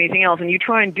dog or anything else, and you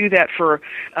try and do that for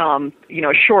a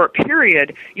short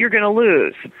period, you're going to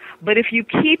lose. But if you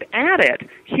keep at it,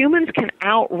 humans can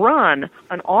outrun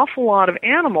an awful lot of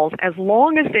animals as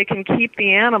long as they can keep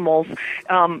the animals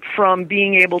from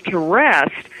being able to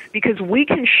rest, because we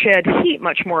can shed heat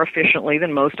much more efficiently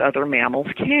than most other mammals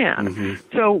can.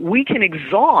 Mm-hmm. So we can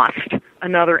exhaust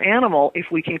another animal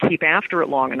if we can keep after it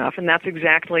long enough, and that's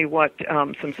exactly what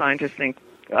some scientists think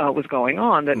was going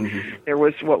on, that there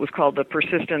was what was called the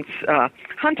persistence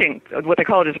hunting, what they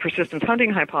call it is a persistence hunting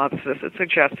hypothesis. It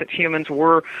suggests that humans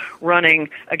were running,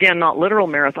 again, not literal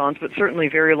marathons, but certainly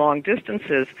very long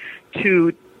distances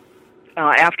to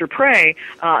after prey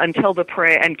until the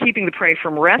prey, and keeping the prey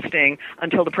from resting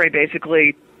until the prey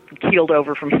basically keeled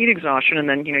over from heat exhaustion, and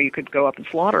then, you could go up and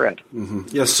slaughter it. Mm-hmm.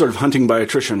 Yes, sort of hunting by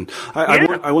attrition.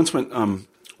 I once went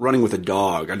running with a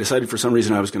dog. I decided for some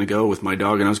reason I was going to go with my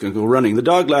dog, and I was going to go running. The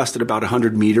dog lasted about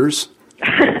 100 meters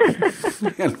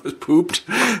and was pooped,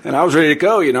 and I was ready to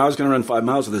go. I was going to run 5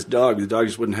 miles with this dog. The dog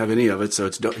just wouldn't have any of it, so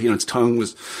its tongue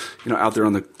was out there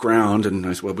on the ground, and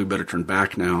I said, well, we better turn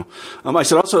back now. I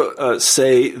should also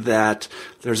say that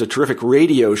there's a terrific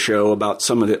radio show about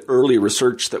some of the early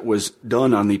research that was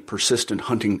done on the persistent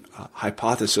hunting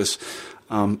hypothesis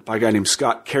by a guy named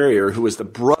Scott Carrier, who was the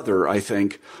brother, I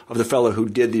think, of the fellow who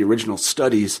did the original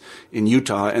studies in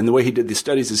Utah. And the way he did the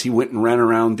studies is he went and ran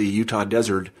around the Utah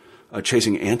desert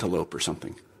chasing antelope or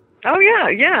something. Oh,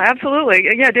 yeah, absolutely.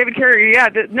 Yeah, David Carrier,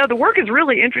 the work is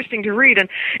really interesting to read.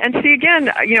 And see, again,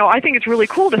 I think it's really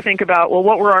cool to think about, well,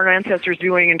 what were our ancestors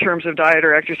doing in terms of diet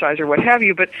or exercise or what have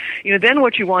you. But, then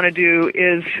what you want to do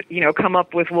is, come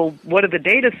up with, well, what do the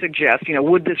data suggest?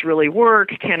 Would this really work?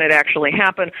 Can it actually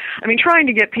happen? I mean, trying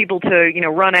to get people to,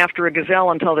 run after a gazelle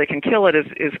until they can kill it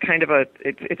is kind of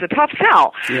it's a tough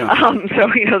sell. Yeah. So,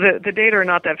 the data are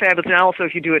not that fabulous. And also,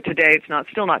 if you do it today,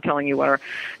 it's still not telling you what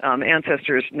our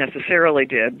ancestors necessarily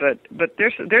did, but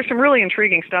there's some really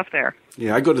intriguing stuff there.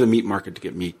 Yeah, I go to the meat market to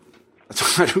get meat.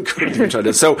 That's why I don't go to the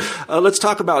Utah. So let's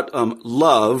talk about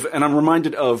love, and I'm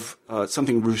reminded of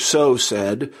something Rousseau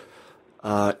said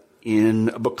in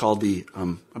a book called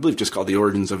I believe just called The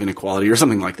Origins of Inequality or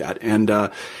something like that.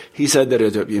 And he said that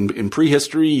in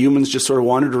prehistory, humans just sort of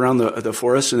wandered around the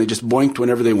forest and they just boinked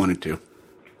whenever they wanted to.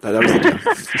 That was the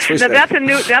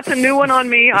deal. That's a new one on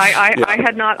me. I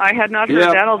had not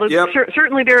heard that. Although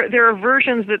certainly there are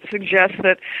versions that suggest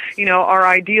that our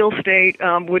ideal state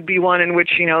would be one in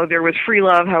which there was free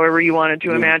love, however you wanted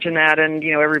to imagine that, and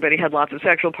everybody had lots of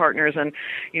sexual partners, and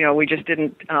we just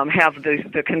didn't have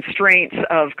the constraints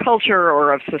of culture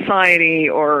or of society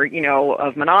or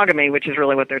of monogamy, which is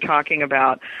really what they're talking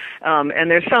about.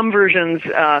 And there's some versions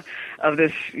of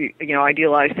this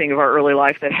idealized thing of our early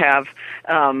life that have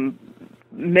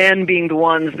men being the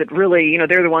ones that really,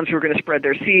 they're the ones who are going to spread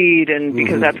their seed, and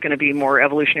because that's going to be more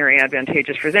evolutionary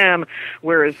advantageous for them,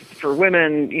 whereas for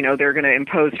women, they're going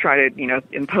to try to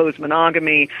impose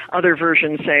monogamy. Other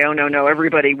versions say, oh, no,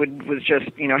 everybody was just,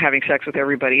 having sex with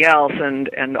everybody else,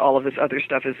 and all of this other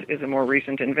stuff is a more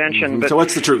recent invention. Mm-hmm. But, so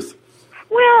what's the truth?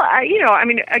 Well,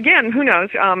 again, who knows?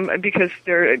 Because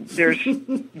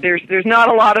there's not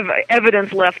a lot of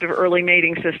evidence left of early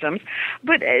mating systems.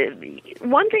 But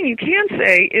one thing you can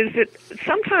say is that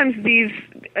sometimes these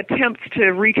attempts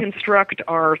to reconstruct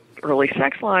our early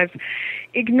sex lives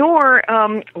ignore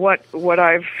what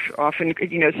I've often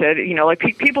said. Like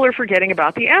people are forgetting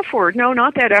about the F word. No,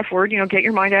 not that F word. Get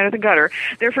your mind out of the gutter.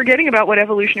 They're forgetting about what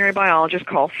evolutionary biologists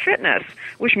call fitness,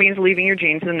 which means leaving your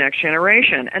genes in the next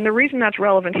generation. And the reason that's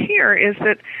relevant here is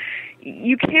that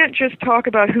you can't just talk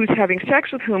about who's having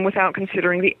sex with whom without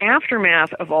considering the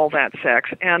aftermath of all that sex.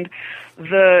 And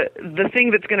the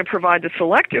thing that's going to provide the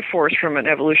selective force from an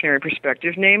evolutionary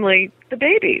perspective, namely the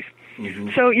babies. Mm-hmm.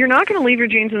 So you're not going to leave your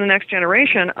genes in the next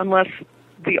generation unless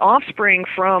the offspring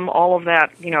from all of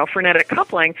that, frenetic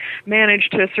coupling manage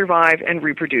to survive and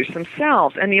reproduce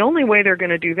themselves. And the only way they're going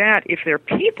to do that, if they're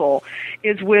people,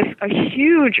 is with a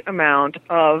huge amount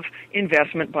of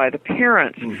investment by the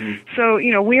parents. Mm-hmm. So,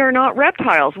 we are not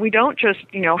reptiles. We don't just,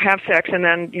 have sex and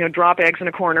then, drop eggs in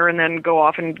a corner and then go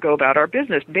off and go about our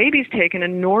business. Babies take an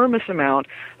enormous amount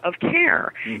of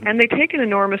care. Mm-hmm. And they take an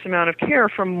enormous amount of care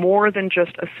from more than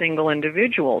just a single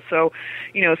individual. So,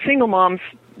 single moms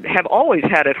have always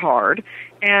had it hard,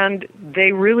 and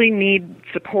they really need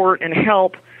support and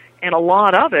help, and a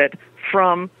lot of it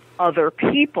from other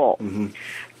people. Mm-hmm.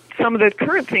 Some of the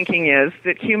current thinking is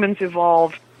that humans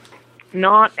evolved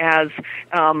not as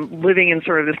living in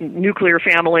sort of this nuclear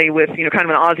family with, kind of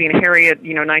an Ozzie and Harriet,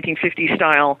 1950s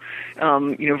style,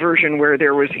 version where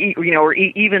there was, or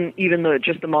even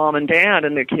just the mom and dad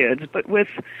and their kids, but with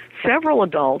several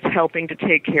adults helping to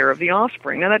take care of the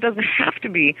offspring. Now, that doesn't have to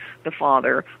be the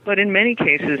father, but in many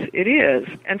cases it is.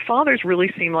 And fathers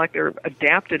really seem like they're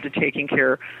adapted to taking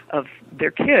care of their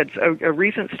kids. A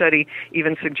recent study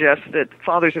even suggests that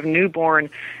fathers of newborn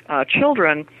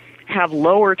children have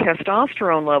lower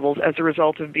testosterone levels as a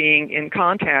result of being in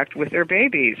contact with their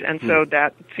babies. And so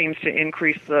that seems to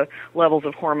increase the levels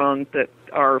of hormones that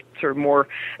are sort of more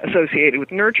associated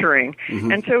with nurturing.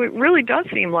 And so it really does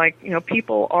seem like,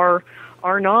 people are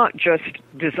not just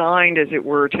designed, as it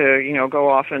were, to, go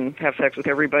off and have sex with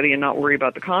everybody and not worry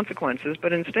about the consequences,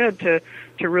 but instead to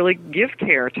really give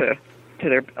care to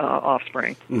their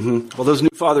offspring. Well, those new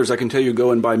fathers, I can tell you,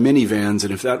 go and buy minivans,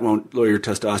 and if that won't lower your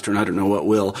testosterone, I don't know what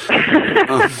will.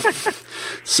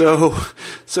 So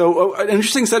an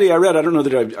interesting study I read. I don't know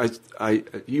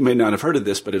that you may not have heard of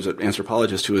this, but it was an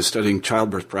anthropologist who was studying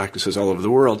childbirth practices all over the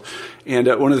world, and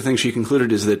one of the things she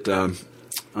concluded is that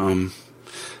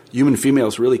human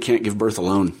females really can't give birth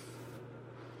alone.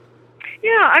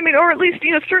 Yeah, or at least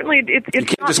certainly it's you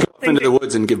can't just go off into the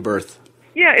woods and give birth.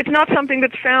 Yeah, it's not something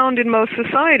that's found in most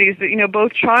societies, that,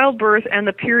 both childbirth and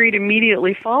the period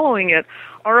immediately following it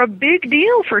are a big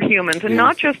deal for humans, and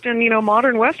not just in,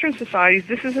 modern Western societies.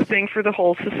 This is a thing for the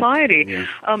whole society. Yeah.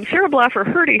 Sarah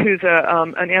Blaffer-Hrdy, who's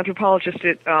an anthropologist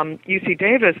at UC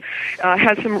Davis,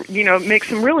 has some, makes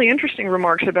some really interesting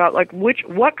remarks about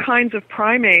what kinds of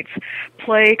primates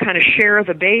share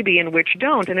the baby and which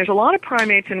don't. And there's a lot of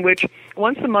primates in which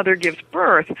once the mother gives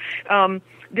birth,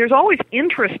 there's always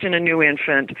interest in a new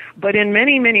infant, but in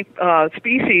many, many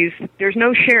species, there's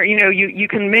no share. You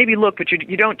can maybe look, but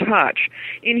you don't touch.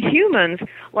 In humans,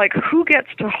 who gets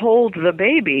to hold the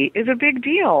baby is a big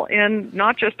deal, and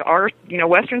not just our,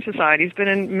 Western societies, but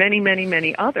in many, many,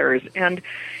 many others. And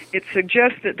it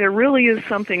suggests that there really is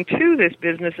something to this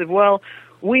business of, well,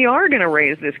 we are going to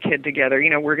raise this kid together.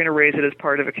 We're going to raise it as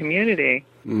part of a community.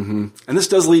 And this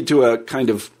does lead to a kind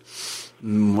of,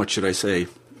 what should I say?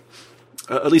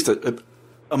 At least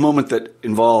a moment that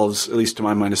involves, at least to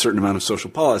my mind, a certain amount of social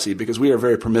policy, because we are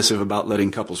very permissive about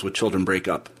letting couples with children break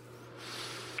up.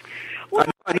 Well,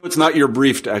 I know it's not your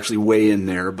brief to actually weigh in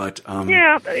there, but...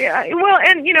 Yeah. Well,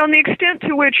 and, the extent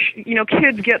to which,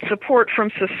 kids get support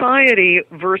from society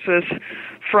versus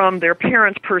from their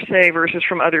parents per se versus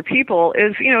from other people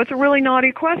is, it's a really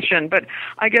naughty question. But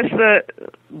I guess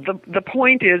the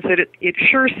point is that it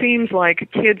sure seems like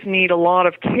kids need a lot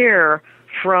of care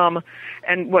from,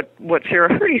 and what Sarah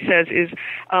Hrdy says is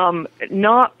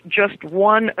not just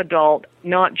one adult,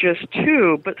 not just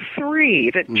two, but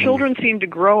three, that children seem to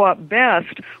grow up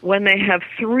best when they have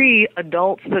three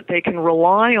adults that they can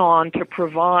rely on to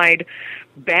provide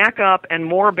backup and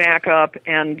more backup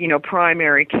and,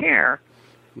 primary care.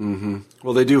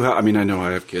 Well, they do have, I know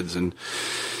I have kids, and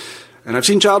I've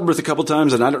seen childbirth a couple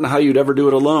times, and I don't know how you'd ever do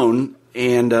it alone.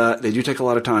 And they do take a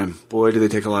lot of time. Boy, do they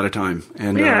take a lot of time.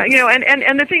 And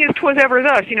and the thing is, 'twas ever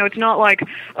thus. It's not like,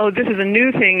 oh, this is a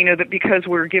new thing. That because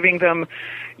we're giving them,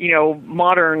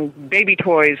 modern baby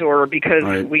toys, or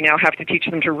because we now have to teach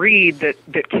them to read,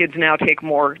 that kids now take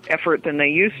more effort than they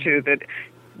used to. That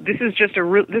this is just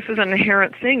this is an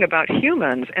inherent thing about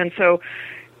humans, and so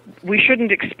we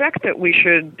shouldn't expect that we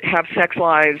should have sex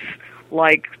lives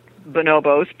like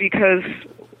bonobos, because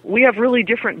we have really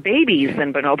different babies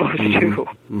than bonobos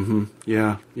do.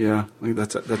 Yeah. I think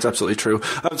that's absolutely true.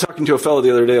 I was talking to a fellow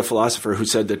the other day, a philosopher, who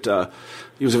said that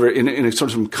he was in a sort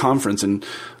of some conference, and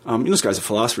this guy's a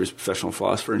philosopher, he's a professional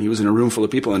philosopher, and he was in a room full of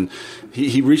people, and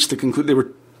he reached the conclusion, they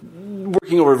were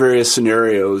working over various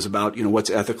scenarios about,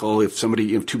 what's ethical, if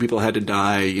two people had to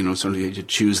die, somebody had to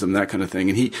choose them, that kind of thing.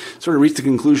 And he sort of reached the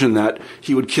conclusion that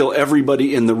he would kill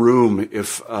everybody in the room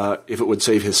if it would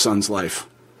save his son's life.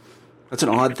 That's an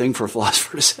odd thing for a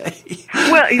philosopher to say.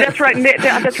 Well, that's right.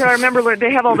 That's right. I remember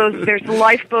they have all those. There's the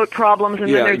lifeboat problems, and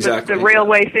then there's the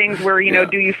railway things where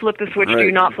do you flip the switch, do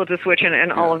you not flip the switch,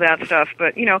 and all of that stuff.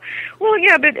 But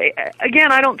but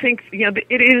again, I don't think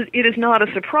it is not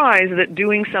a surprise that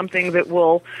doing something that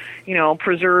will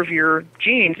preserve your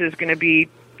genes is going to be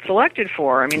selected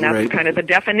for. That's kind of the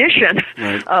definition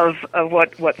of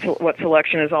what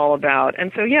selection is all about.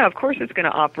 And so, of course, it's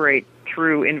going to operate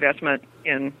through investment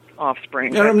in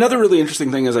offspring. And another really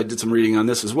interesting thing, as I did some reading on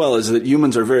this as well, is that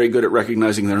humans are very good at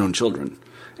recognizing their own children.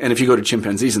 And if you go to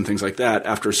chimpanzees and things like that,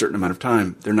 after a certain amount of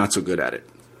time, they're not so good at it.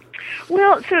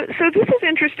 Well, so this is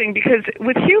interesting, because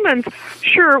with humans,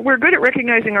 sure, we're good at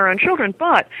recognizing our own children,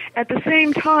 but at the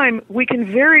same time, we can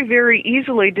very, very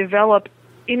easily develop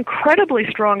incredibly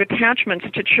strong attachments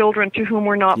to children to whom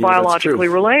we're not biologically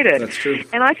related. That's true.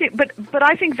 And I think, but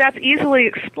I think that's easily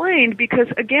explained because,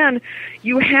 again,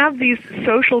 you have these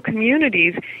social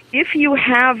communities. If you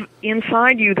have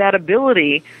inside you that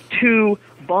ability to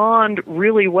bond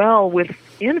really well with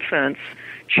infants,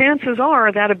 chances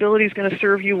are that ability is going to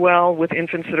serve you well with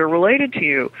infants that are related to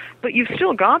you. But you've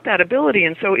still got that ability,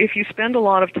 and so if you spend a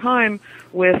lot of time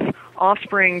with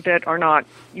offspring that are not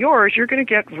yours, you're going to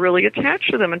get really attached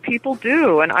to them, and people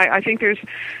do. And I think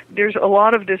there's a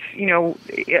lot of this,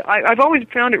 I've always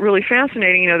found it really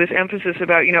fascinating, this emphasis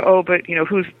about, but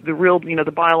who's the real,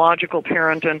 the biological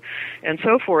parent and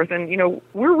so forth. And,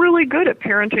 we're really good at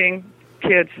parenting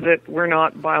kids that we're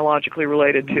not biologically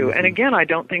related to. And again, I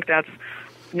don't think that's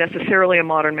necessarily a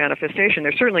modern manifestation.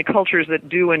 There's certainly cultures that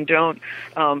do and don't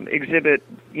exhibit,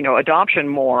 adoption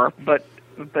more, but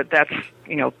that's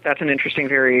that's an interesting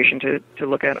variation to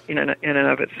look at in and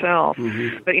of itself.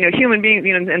 Mm-hmm. But human beings,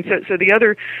 and so the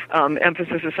other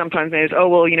emphasis is sometimes made is,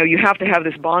 you have to have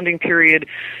this bonding period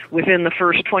within the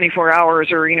first 24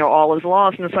 hours, or all is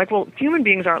lost. And it's like, well, human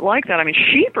beings aren't like that. I mean,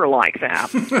 sheep are like that.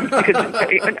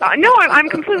 Because no, I'm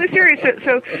completely serious.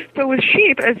 So with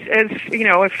sheep, as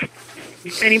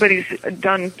if anybody's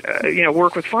done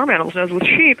work with farm animals knows, with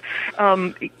sheep,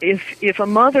 if a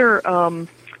mother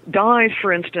dies,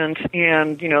 for instance,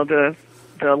 and the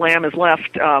lamb is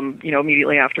left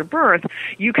immediately after birth,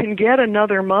 you can get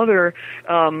another mother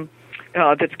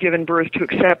that's given birth to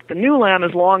accept the new lamb,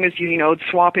 as long as you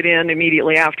swap it in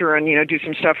immediately after, and do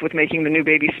some stuff with making the new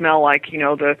baby smell like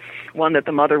the one that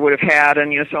the mother would have had,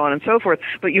 and so on and so forth.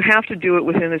 But you have to do it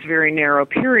within this very narrow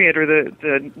period, or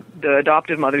the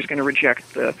adoptive mother is going to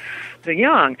reject the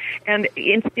young. And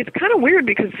it's kind of weird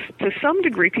because to some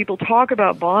degree people talk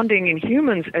about bonding in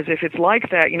humans as if it's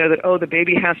like that, that, the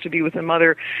baby has to be with the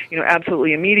mother,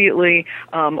 absolutely immediately,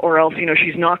 or else,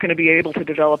 she's not going to be able to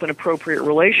develop an appropriate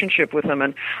relationship with them.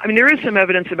 And I mean, there is some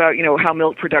evidence about, how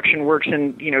milk production works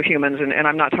in, humans, and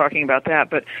I'm not talking about that,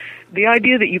 but the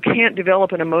idea that you can't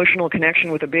develop an emotional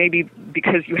connection with a baby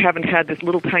because you haven't had this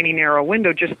little tiny narrow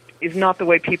window just is not the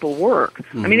way people work.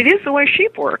 Mm-hmm. I mean, it is the way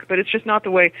sheep work, but it's just not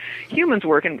the way humans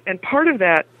work. And part of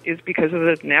that is because of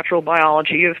the natural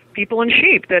biology of people and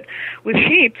sheep, that with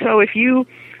sheep, so if you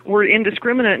were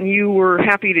indiscriminate and you were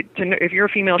happy to if you're a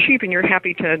female sheep and you're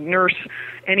happy to nurse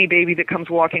any baby that comes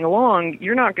walking along,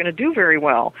 you're not going to do very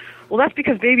well. Well, that's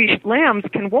because baby lambs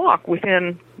can walk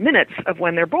within minutes of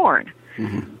when they're born.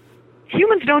 Mm-hmm.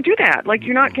 Humans don't do that. Like,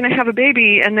 you're not going to have a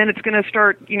baby and then it's going to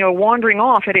start, wandering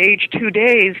off at age 2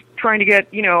 days trying to get,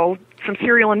 some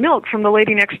cereal and milk from the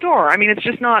lady next door. I mean, it's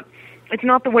just not, it's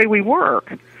not the way we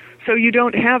work. So you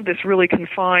don't have this really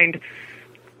confined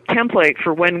template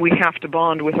for when we have to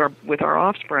bond with our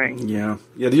offspring. Yeah.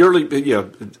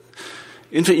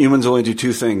 Infant humans only do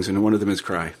two things, and one of them is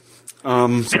cry.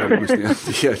 They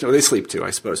sleep too,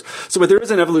 I suppose. So, but there is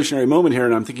an evolutionary moment here,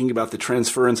 and I'm thinking about the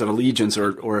transference of allegiance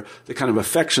or the kind of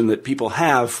affection that people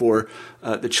have for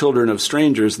the children of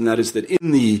strangers, and that is that in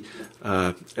the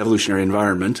evolutionary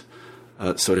environment,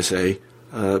 so to say,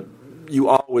 you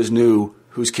always knew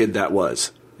whose kid that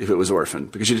was if it was orphan,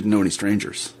 because you didn't know any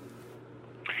strangers.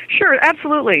 Sure,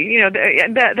 absolutely.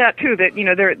 That too. That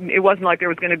it wasn't like there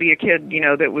was going to be a kid,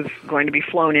 that was going to be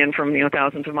flown in from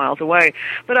thousands of miles away.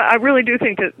 But I really do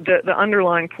think that the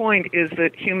underlying point is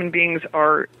that human beings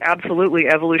are absolutely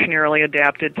evolutionarily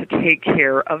adapted to take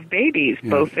care of babies,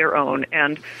 both their own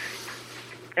and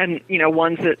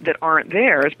ones that aren't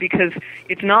theirs, because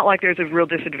it's not like there's a real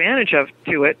disadvantage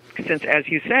to it, since, as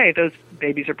you say, those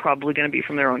babies are probably going to be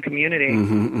from their own community.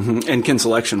 Mm-hmm, mm-hmm. And kin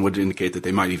selection would indicate that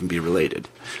they might even be related.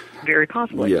 Very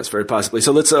possibly. Yes, very possibly.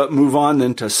 So let's move on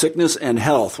then to sickness and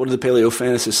health. What do the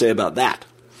paleophantasists say about that?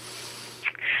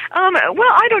 Well,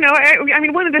 I don't know. I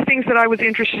mean, one of the things that I was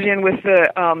interested in with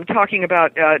the talking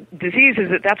about disease is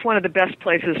that that's one of the best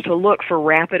places to look for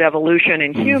rapid evolution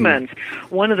in humans.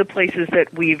 Mm-hmm. One of the places that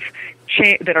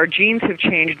that our genes have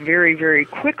changed very, very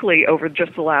quickly over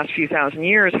just the last few thousand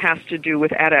years has to do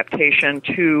with adaptation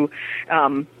to,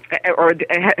 or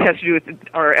it has to do with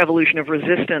our evolution of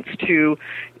resistance to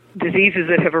diseases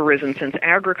that have arisen since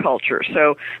agriculture.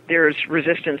 So there's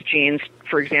resistance genes,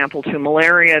 for example, to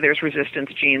malaria. There's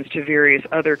resistance genes to various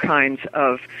other kinds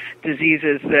of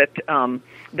diseases that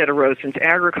arose since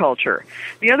agriculture.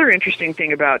 The other interesting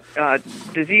thing about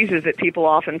disease is that people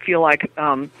often feel like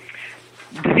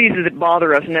diseases that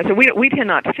bother us. And so we tend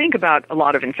not to think about a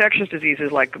lot of infectious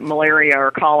diseases like malaria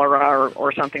or cholera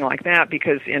or something like that,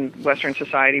 because in Western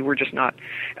society we're just not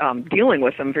dealing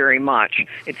with them very much.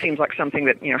 It seems like something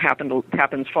that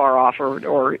happens far off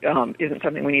or isn't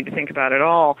something we need to think about at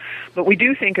all. But we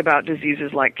do think about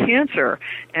diseases like cancer,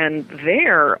 and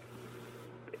there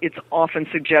it's often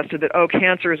suggested that,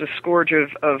 cancer is a scourge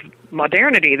of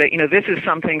modernity, that, this is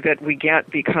something that we get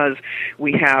because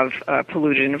we have a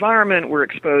polluted environment, we're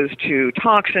exposed to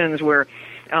toxins, we're,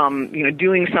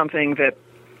 doing something that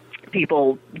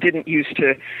people didn't used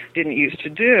to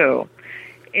do.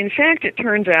 In fact, it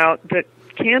turns out that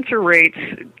cancer rates,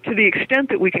 to the extent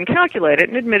that we can calculate it,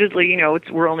 and admittedly,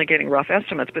 we're only getting rough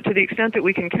estimates, but to the extent that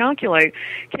we can calculate,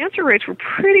 cancer rates were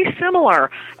pretty similar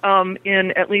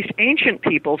in at least ancient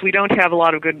peoples. We don't have a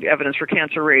lot of good evidence for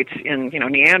cancer rates in,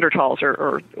 Neanderthals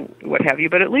or what have you,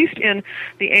 but at least in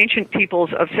the ancient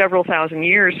peoples of several thousand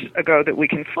years ago that we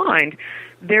can find,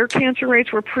 their cancer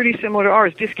rates were pretty similar to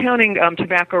ours, discounting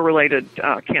tobacco-related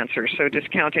cancers, so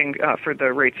discounting for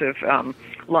the rates of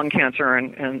lung cancer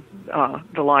and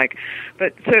the like.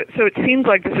 But so it seems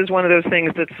like this is one of those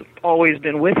things that's always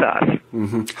been with us.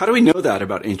 Mm-hmm. How do we know that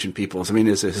about ancient peoples? I mean,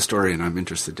 as a historian, I'm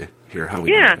interested to hear how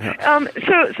we know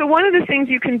that. So one of the things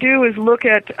you can do is look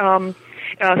at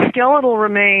skeletal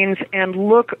remains and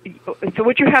look. So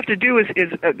what you have to do is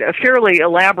a fairly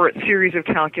elaborate series of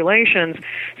calculations,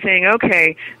 saying,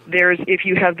 okay, if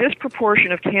you have this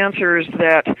proportion of cancers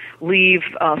that leave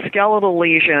skeletal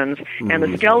lesions, and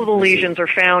the skeletal lesions are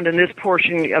found in this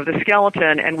portion of the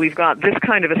skeleton, and we've got this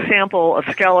kind of a sample of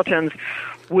skeletons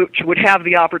which would have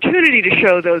the opportunity to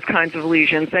show those kinds of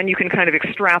lesions, then you can kind of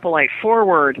extrapolate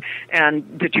forward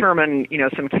and determine,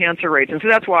 some cancer rates. And so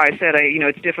that's why I said,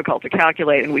 it's difficult to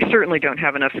calculate, and we certainly don't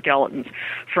have enough skeletons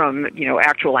from,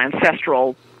 actual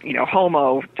ancestral,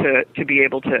 Homo to be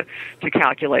able to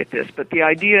calculate this. But the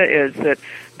idea is that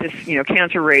this,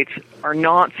 cancer rates are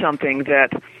not something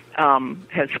that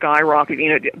has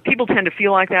skyrocketed. People tend to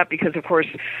feel like that because, of course,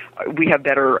 we have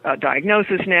better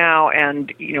diagnosis now,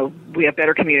 and we have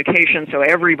better communication. So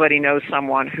everybody knows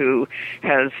someone who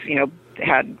has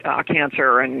had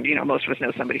cancer, and most of us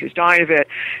know somebody who's died of it.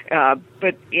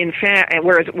 But in fact,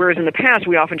 whereas in the past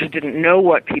we often just didn't know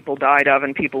what people died of,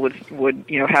 and people would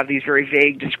have these very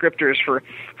vague descriptors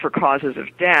for causes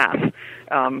of death.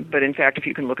 But in fact, if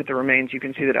you can look at the remains, you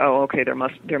can see that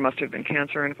there must have been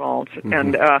cancer involved. Mm-hmm.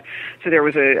 And so there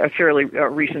was a fairly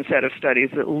recent set of studies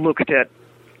that looked at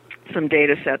some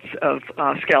data sets of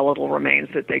skeletal remains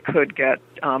that they could get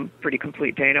pretty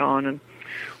complete data on, and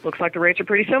looks like the rates are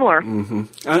pretty similar. Mm-hmm.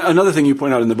 Another thing you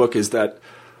point out in the book is that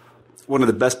one of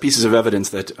the best pieces of evidence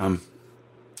that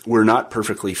we're not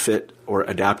perfectly fit or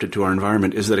adapted to our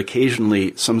environment is that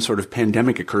occasionally some sort of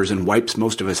pandemic occurs and wipes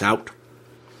most of us out.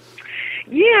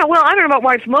 Yeah, well, I don't know about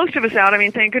wipes most of us out. I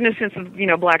mean, thank goodness since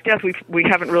Black Death, we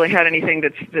haven't really had anything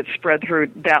that's spread through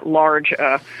that large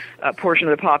portion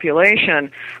of the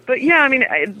population. But yeah, I mean,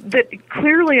 that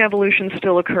clearly evolution's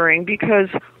still occurring because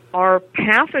our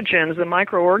pathogens, the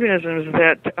microorganisms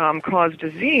that cause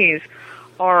disease,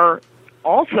 are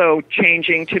also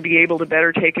changing to be able to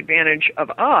better take advantage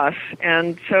of us.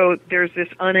 And so there's this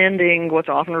unending, what's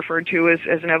often referred to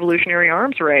as an evolutionary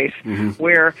arms race, mm-hmm.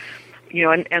 where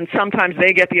and sometimes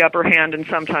they get the upper hand and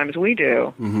sometimes we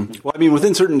do. Mm-hmm. Well, I mean,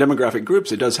 within certain demographic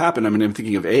groups, it does happen. I mean, I'm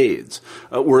thinking of AIDS.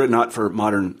 Were it not for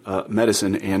modern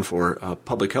medicine and for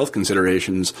public health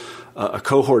considerations, a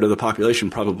cohort of the population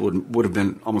probably would have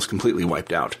been almost completely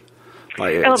wiped out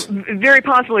by AIDS. Very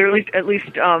possibly, or at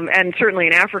least, and certainly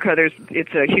in Africa,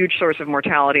 it's a huge source of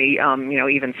mortality,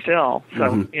 even still. So,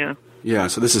 mm-hmm. yeah. Yeah,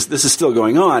 so this is still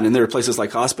going on, and there are places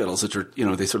like hospitals which are,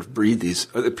 they sort of breed these.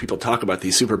 People talk about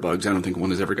these superbugs. I don't think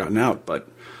one has ever gotten out, but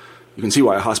you can see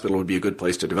why a hospital would be a good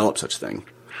place to develop such thing.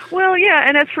 Well, yeah,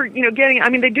 and as for getting, I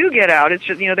mean, they do get out. It's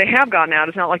just they have gotten out.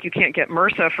 It's not like you can't get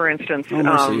MRSA, for instance,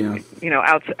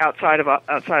 outside of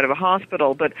a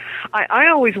hospital. But I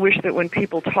always wish that when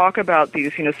people talk about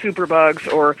these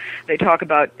superbugs or they talk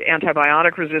about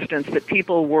antibiotic resistance, that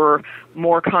people were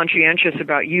more conscientious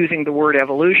about using the word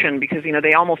evolution, because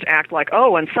they almost act like,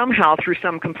 and somehow through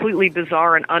some completely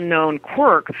bizarre and unknown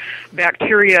quirk,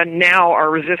 bacteria now are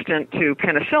resistant to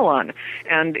penicillin,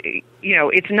 and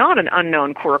it's not an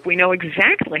unknown quirk. We know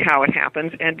exactly how it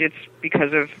happens, and it's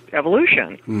because of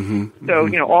evolution. Mm-hmm.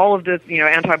 So, all of the,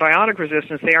 antibiotic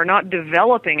resistance, they are not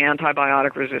developing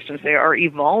antibiotic resistance. They are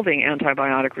evolving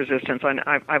antibiotic resistance. And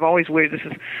I've always wished, this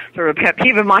is sort of a pet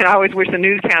peeve of mine, I always wish the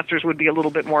newscasters would be a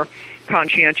little bit more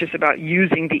conscientious about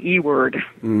using the E word.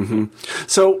 Mm-hmm.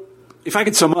 So, if I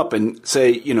could sum up and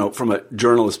say, from a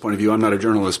journalist point of view, I'm not a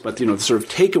journalist, but, the sort of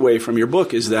takeaway from your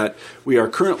book is that we are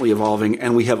currently evolving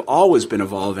and we have always been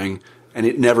evolving and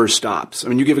it never stops. I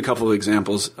mean, you give a couple of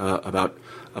examples about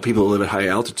people who live at high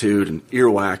altitude and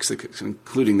earwax,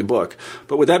 including the book.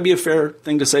 But would that be a fair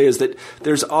thing to say, is that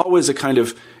there's always a kind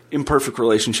of imperfect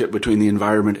relationship between the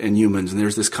environment and humans, and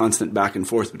there's this constant back and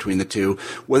forth between the two.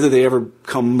 Whether they ever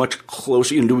come much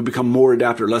closer, do we become more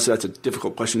adapted or less, that's a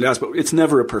difficult question to ask, but it's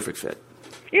never a perfect fit.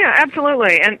 Yeah,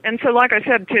 absolutely. And so, like I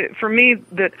said, for me,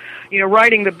 that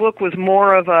writing the book was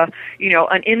more of a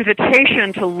an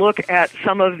invitation to look at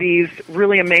some of these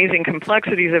really amazing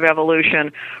complexities of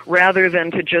evolution, rather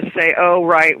than to just say, oh,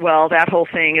 right, well, that whole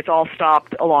thing, it's all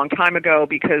stopped a long time ago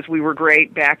because we were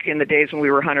great back in the days when we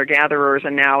were hunter-gatherers,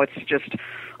 and now it's just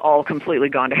all completely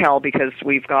gone to hell because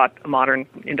we've got a modern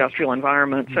industrial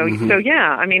environment. So, so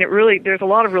yeah, I mean, there's a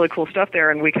lot of really cool stuff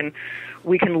there, and we can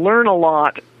learn a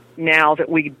lot now that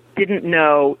we didn't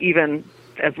know even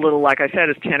as little, like I said,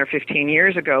 as 10 or 15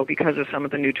 years ago, because of some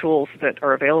of the new tools that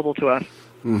are available to us.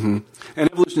 Mm-hmm.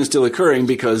 And evolution is still occurring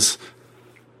because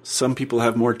some people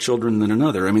have more children than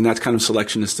another. I mean, that kind of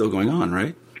selection is still going on,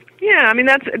 right? Yeah, I mean,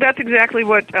 that's exactly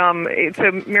what, so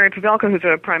Mary Pavelka, who's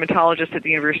a primatologist at the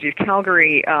University of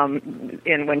Calgary,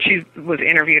 when she was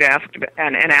interviewed asked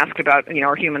about,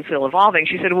 are humans still evolving,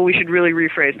 she said, well, we should really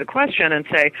rephrase the question and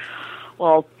say,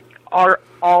 well, are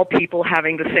all people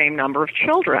having the same number of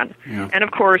children? Yeah. And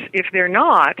of course, if they're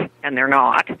not, and they're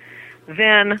not,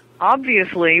 then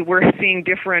obviously we're seeing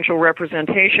differential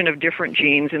representation of different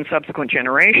genes in subsequent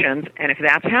generations. And if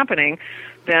that's happening,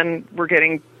 then we're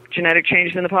getting genetic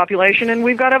changes in the population, and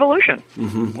we've got evolution.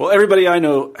 Mm-hmm. Well, everybody I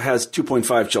know has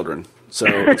 2.5 children. So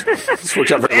it's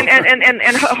worked out very well.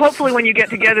 And hopefully when you get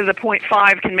together, the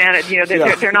 0.5 can manage,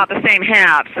 they're not the same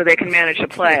halves, so they can manage to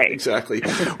play. Exactly.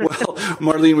 Well,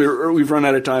 Marlene, we've run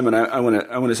out of time, and I want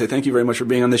to say thank you very much for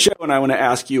being on the show, and I want to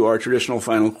ask you our traditional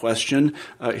final question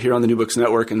here on the New Books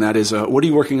Network, and that is, what are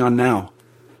you working on now?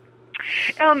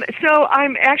 So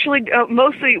I'm actually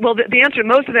mostly, the answer to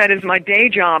most of that is my day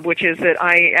job, which is that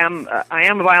I am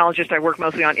a biologist. I work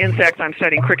mostly on insects. I'm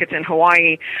studying crickets in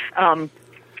Hawaii.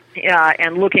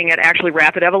 And looking at actually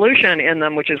rapid evolution in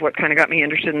them, which is what kind of got me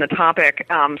interested in the topic.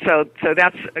 So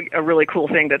that's a really cool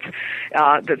thing that's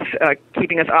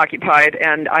keeping us occupied.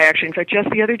 And I actually, in fact, just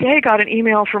the other day got an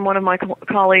email from one of my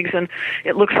colleagues, and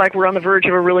it looks like we're on the verge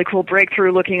of a really cool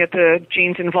breakthrough looking at the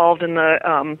genes involved in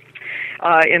the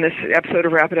in this episode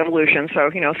of Rapid Evolution. So,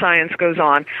 science goes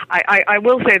on. I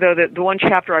will say, though, that the one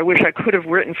chapter I wish I could have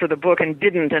written for the book and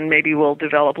didn't, and maybe we'll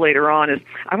develop later on, is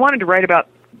I wanted to write about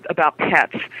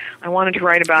pets. I wanted to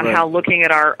write about how looking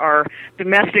at our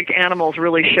domestic animals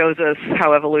really shows us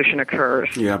how evolution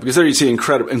occurs. Yeah, because there you see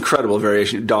incredible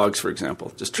variation. Dogs, for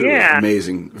example, just truly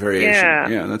amazing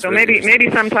variation. Yeah, that's so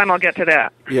maybe sometime I'll get to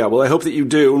that. Yeah, well, I hope that you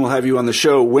do, and we'll have you on the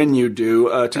show when you do.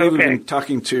 Today we've been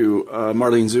talking to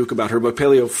Marlene Zuk about her book,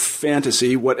 Paleo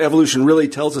Fantasy, What Evolution Really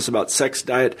Tells Us About Sex,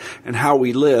 Diet, and How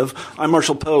We Live. I'm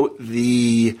Marshall Poe,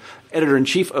 the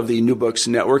editor-in-chief of the New Books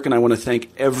Network, and I want to thank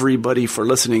everybody for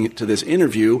listening to this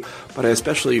interview, but I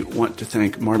especially want to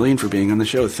thank Marlene for being on the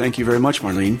show. Thank you very much,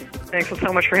 Marlene. Thanks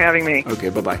so much for having me. Okay,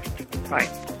 bye-bye.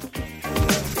 Bye.